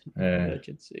 Accident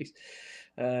emergencies.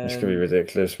 It's going to be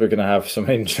ridiculous. We're going to have some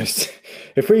interest.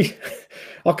 I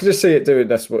could just see it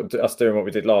doing us doing what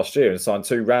we did last year and sign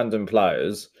 2 random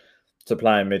players to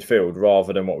play in midfield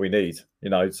rather than what we need.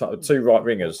 You know, 2 right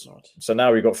wingers. So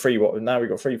now we've got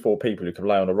 3-4 people who can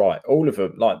play on the right. All of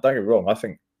them, like, don't get me wrong, I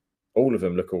think all of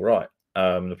them look all right.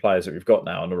 The players that we've got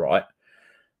now on the right.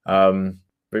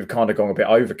 We've kind of gone a bit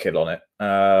overkill on it.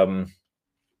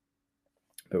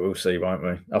 But we'll see, won't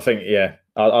we? I think, yeah,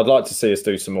 I'd like to see us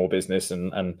do some more business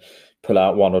and pull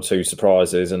out 1 or 2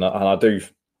 surprises. And I do.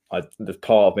 There's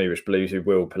part of me which believes we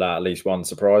will pull out at least 1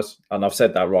 surprise. And I've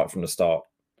said that right from the start.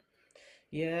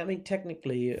 Yeah, I mean,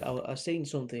 technically, I've seen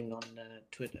something on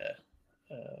Twitter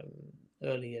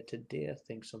earlier today, I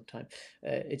think sometime.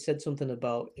 It said something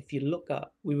about, if you look at,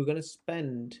 we were going to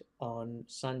spend on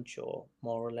Sancho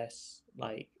more or less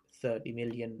like 30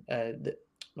 million,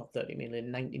 not 30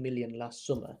 million, 90 million last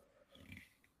summer.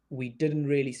 We didn't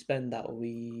really spend that.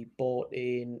 We bought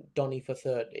in Donny for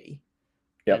 30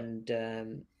 and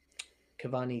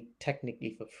Cavani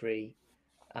technically for free.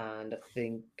 And I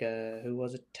think, who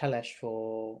was it? Telesh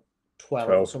for 12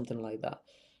 or something like that.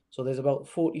 So there's about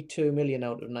 42 million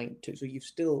out of 92. So you've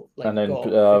still got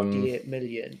 58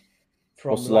 million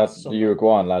from last summer. The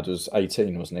Uruguayan lad was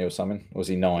 18, wasn't he, or something? Or was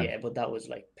he 9? Yeah, but that was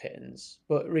like pittance.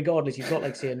 But regardless, you've got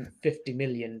like saying 50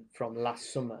 million from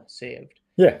last summer saved.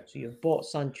 Yeah. So you've bought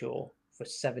Sancho for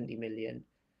 70 million.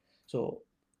 So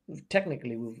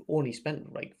technically, we've only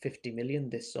spent like 50 million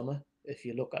this summer, if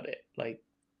you look at it. Like,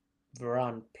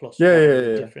 Varane plus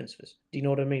the difference. Do you know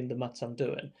what I mean? The maths I'm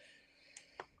doing.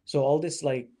 So all this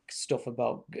like stuff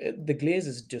about the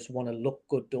Glazers just want to look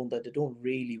good, don't they? They don't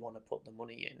really want to put the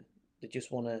money in. They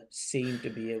just want to seem to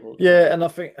be able to. Yeah, and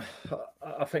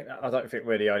I don't think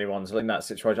we're the only ones in that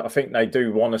situation. I think they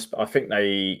do want to. I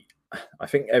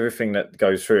think everything that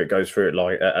goes through it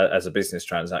like as a business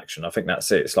transaction. I think that's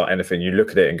it. It's like anything. You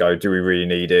look at it and go, do we really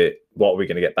need it? What are we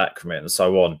going to get back from it? And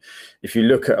so on. If you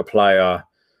look at a player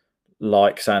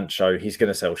like Sancho, he's going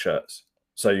to sell shirts.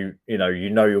 So you know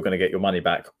you're going to get your money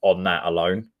back on that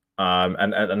alone.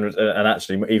 And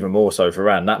actually even more so for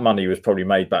Varane, that money was probably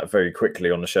made back very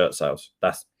quickly on the shirt sales.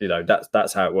 That's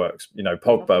how it works. You know,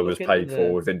 Pogba was paid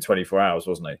for within 24 hours,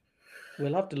 wasn't he?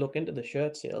 We'll have to look into the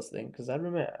shirt sales thing, because I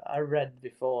remember I read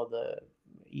before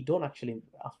you don't actually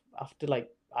after like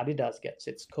Adidas gets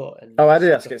its cut. And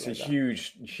Adidas gets a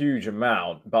huge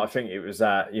amount, but I think it was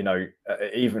that, you know,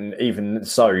 even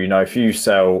so, you know, if you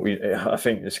sell, I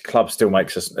think this club still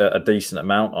makes a decent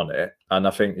amount on it, and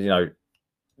I think, you know,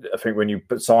 when you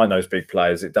sign those big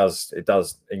players, it does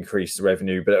increase the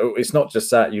revenue. But it's not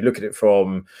just that. You look at it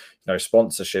from, you know,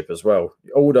 sponsorship as well.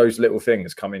 All those little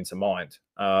things come into mind.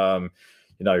 You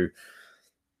know,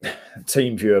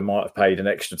 TeamViewer might have paid an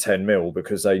extra 10 mil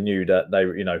because they knew that they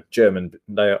were, you know, German.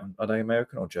 Are they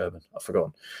American or German? I've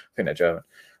forgotten. I think they're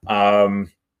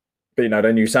German. but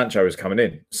they knew Sancho was coming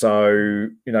in, so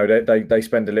they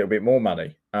spend a little bit more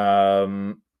money.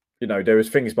 There was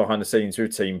things behind the scenes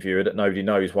with TeamViewer that nobody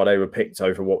knows why they were picked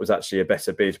over what was actually a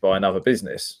better bid by another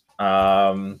business.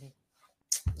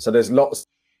 So there's lots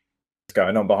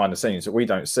going on behind the scenes that we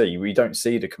don't see. We don't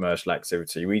see the commercial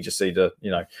activity. We just see the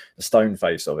stone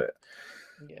face of it.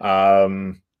 Yeah.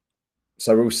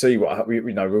 So we'll see what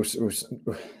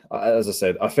as I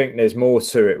said, I think there's more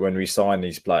to it when we sign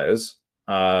these players.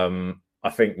 I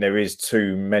think there is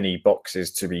too many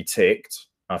boxes to be ticked.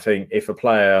 I think if a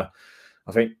player,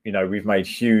 we've made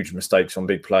huge mistakes on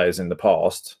big players in the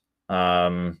past.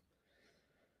 So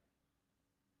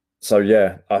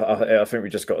yeah, I think we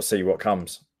just got to see what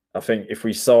comes. I think if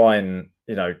we sign,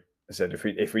 I said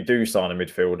if we do sign a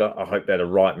midfielder, I hope they're the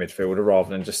right midfielder rather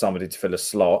than just somebody to fill a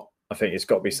slot. I think it's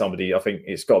got to be somebody. I think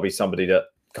it's got to be somebody that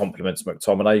complements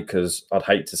McTominay, because I'd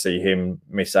hate to see him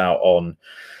miss out on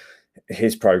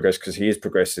his progress, because he is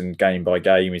progressing game by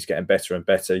game. He's getting better and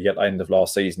better. Yet at the end of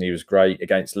last season, he was great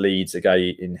against Leeds.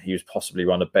 Again, he was possibly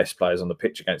one of the best players on the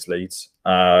pitch against Leeds.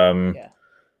 Yeah.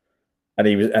 And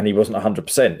he wasn't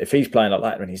 100%. If he's playing like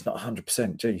that, when he's not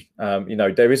 100%,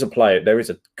 there is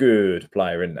a good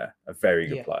player in there, a very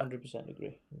good player. 100%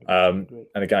 agree. And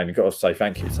again, you've got to say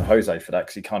thank you to Jose for that,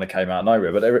 because he kind of came out of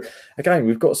nowhere. But again,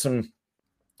 we've got some,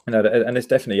 and there's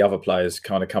definitely other players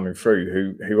kind of coming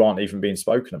through who aren't even being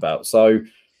spoken about. So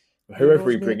whoever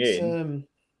we bring in,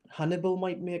 Hannibal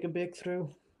might make a breakthrough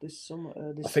this summer.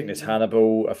 I think there's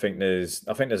Hannibal. I think there's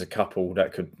a couple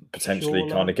that could potentially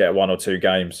kind of get 1 or 2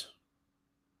 games.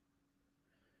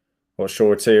 Or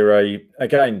Shoretire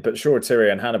again, but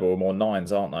Shoretire and Hannibal are more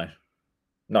 9s, aren't they?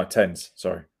 No, 10s.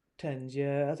 Sorry. 10s,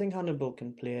 yeah. I think Hannibal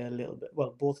can play a little bit.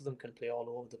 Well, both of them can play all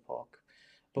over the park.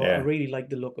 But yeah. I really like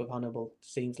the look of Hannibal.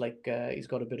 Seems like he's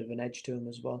got a bit of an edge to him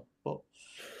as well. But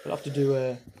we'll have to do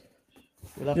a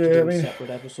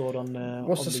separate episode on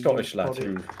what's the Scottish lad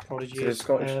Prodigy.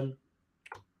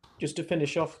 Just to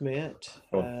finish off, mate.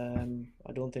 I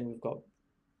don't think we've got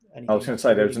anything. I was going to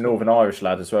say there's a Northern Irish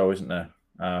lad as well, isn't there?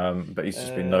 But he's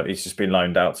just been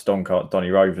loaned out to Donny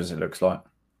Rovers, it looks like.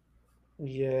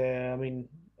 Yeah, I mean,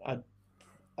 I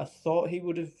thought he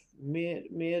would have made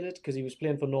it, because he was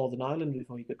playing for Northern Ireland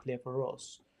before he could play for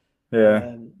us.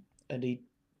 Yeah. And he,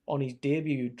 on his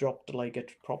debut, dropped like a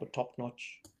proper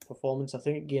top-notch performance, I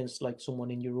think, against like someone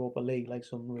in Europa League, like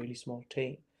some really small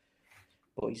team.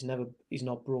 But he's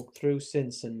not broke through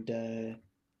since, and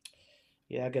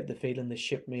yeah, I get the feeling the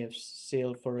ship may have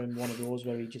sailed for him, one of those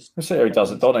where he just... We'll see how he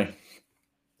does it, Donny.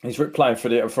 He's playing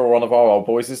for one of our old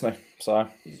boys, isn't he? So,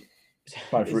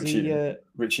 playing for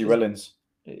Richie Wellens.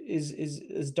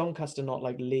 Is Doncaster not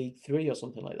like League 3 or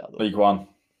something like that, though? League 1.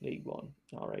 League 1.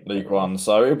 All right. League 1.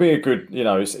 So, it'll be a good,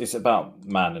 it's about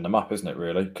manning them up, isn't it,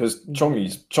 really? Because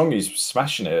Chongi's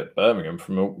smashing it at Birmingham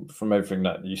from everything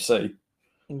that you see.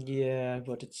 Yeah,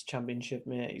 but it's Championship,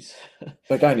 mate.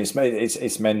 Again, it's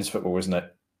men's football, isn't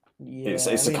it? Yeah,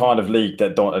 it's the kind of league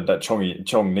that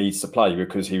Chong needs to play,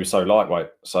 because he was so lightweight.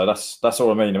 So that's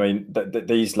all I mean. I mean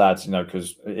these lads,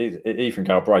 because Ethan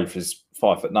Galbraith is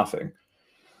 5'0".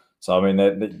 So I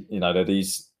mean they're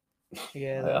these.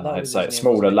 Yeah, I'd say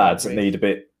smaller lads that need a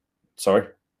bit. Sorry,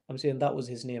 I'm saying that was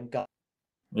his name.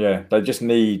 Yeah, they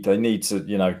need to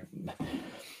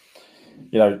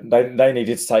they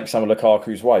needed to take some of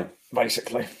Lukaku's weight,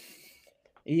 basically.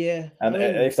 Yeah. And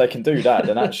if they can do that,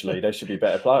 then actually they should be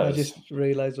better players. I just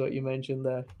realised what you mentioned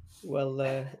there.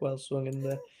 Well swung in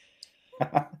there.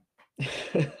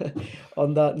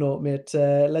 On that note, mate,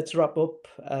 let's wrap up.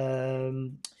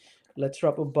 Let's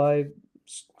wrap up by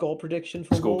score prediction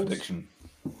for Wolves. Prediction.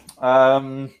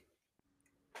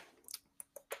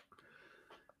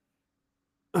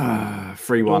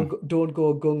 3-1. Don't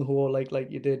go gung ho like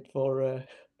you did for.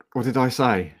 What did I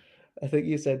say? I think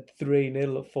you said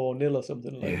 3-0 or 4-0 or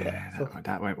something like that. So...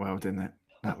 that went well, didn't it?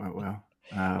 That went well.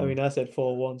 I mean, I said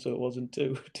 4-1, so it wasn't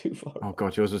too far. Oh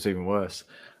god, yours was even worse.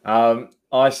 I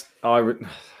will say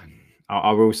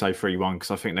 3-1, because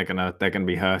I think they're gonna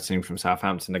be hurting from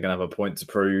Southampton. They're gonna have a point to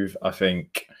prove. I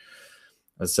think,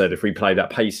 as I said, if we play that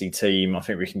pacey team, I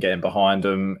think we can get in behind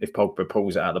them. If Pogba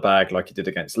pulls it out of the bag like he did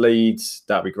against Leeds,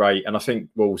 that'd be great. And I think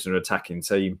Wolves are an attacking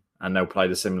team, and they'll play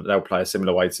a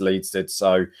similar way to Leeds did.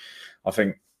 So I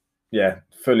think, yeah,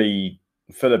 full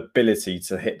ability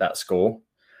to hit that score,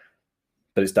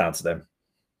 but it's down to them.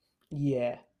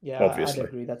 Yeah, obviously. I'd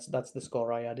agree. That's the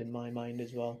score I had in my mind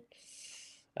as well.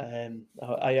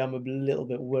 I am a little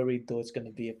bit worried, though. It's going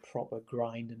to be a proper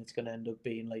grind, and it's going to end up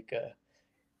being like a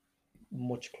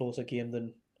much closer game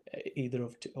than either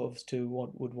of us two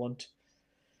would want.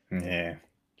 Yeah.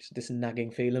 Just this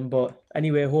nagging feeling. But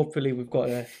anyway, hopefully we've got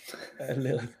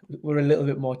we're a little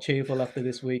bit more cheerful after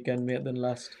this weekend, mate, than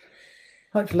last.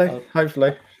 Hopefully.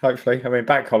 I mean,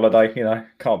 bank holiday,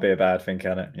 can't be a bad thing,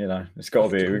 can it? It's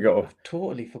got to be. We've got to. I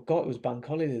totally forgot it was bank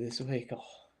holiday this week. Oh,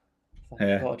 thank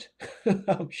Yeah. God.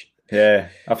 Yeah,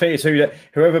 I think it's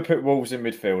whoever put Wolves in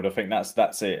midfield. I think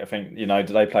that's it. I think do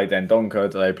they play Dendoncker?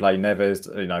 Do they play Neves?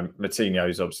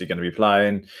 Moutinho's obviously going to be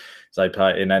playing. So they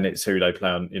play, and then it's who they play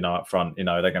on. Up front. They're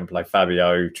going to play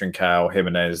Fabio, Trincao,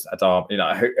 Jimenez, Adam.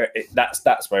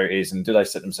 That's where it is. And do they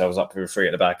set themselves up with a three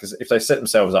at the back? Because if they set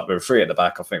themselves up with a three at the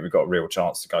back, I think we've got a real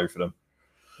chance to go for them.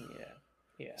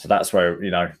 Yeah. So that's where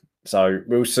So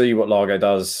we'll see what Largo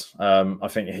does. I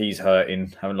think he's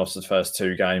hurting, having lost his first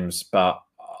two games, but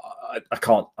I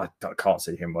can't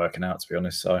see him working out, to be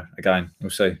honest. So again, we'll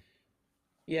see.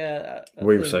 Yeah,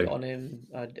 we will see. On him,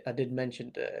 I did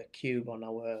mention the Cube on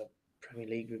our Premier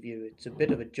League review. It's a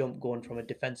bit of a jump going from a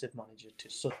defensive manager to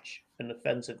such an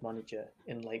offensive manager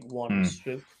in like one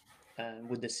swoop,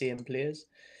 with the same players.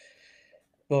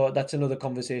 But that's another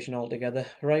conversation altogether,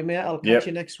 right, mate? I'll catch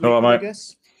you next week, right, I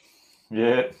guess.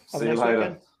 Yeah, see you later.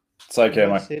 Weekend. Take care,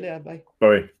 mate. See you later. Bye.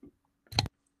 Bye.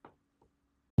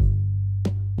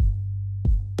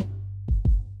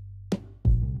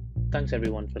 Thanks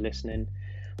everyone for listening.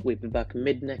 We'll be back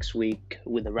mid next week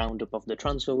with a roundup of the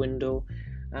transfer window,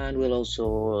 and we'll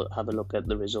also have a look at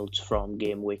the results from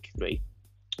game week 3.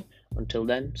 Until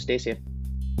then, stay safe.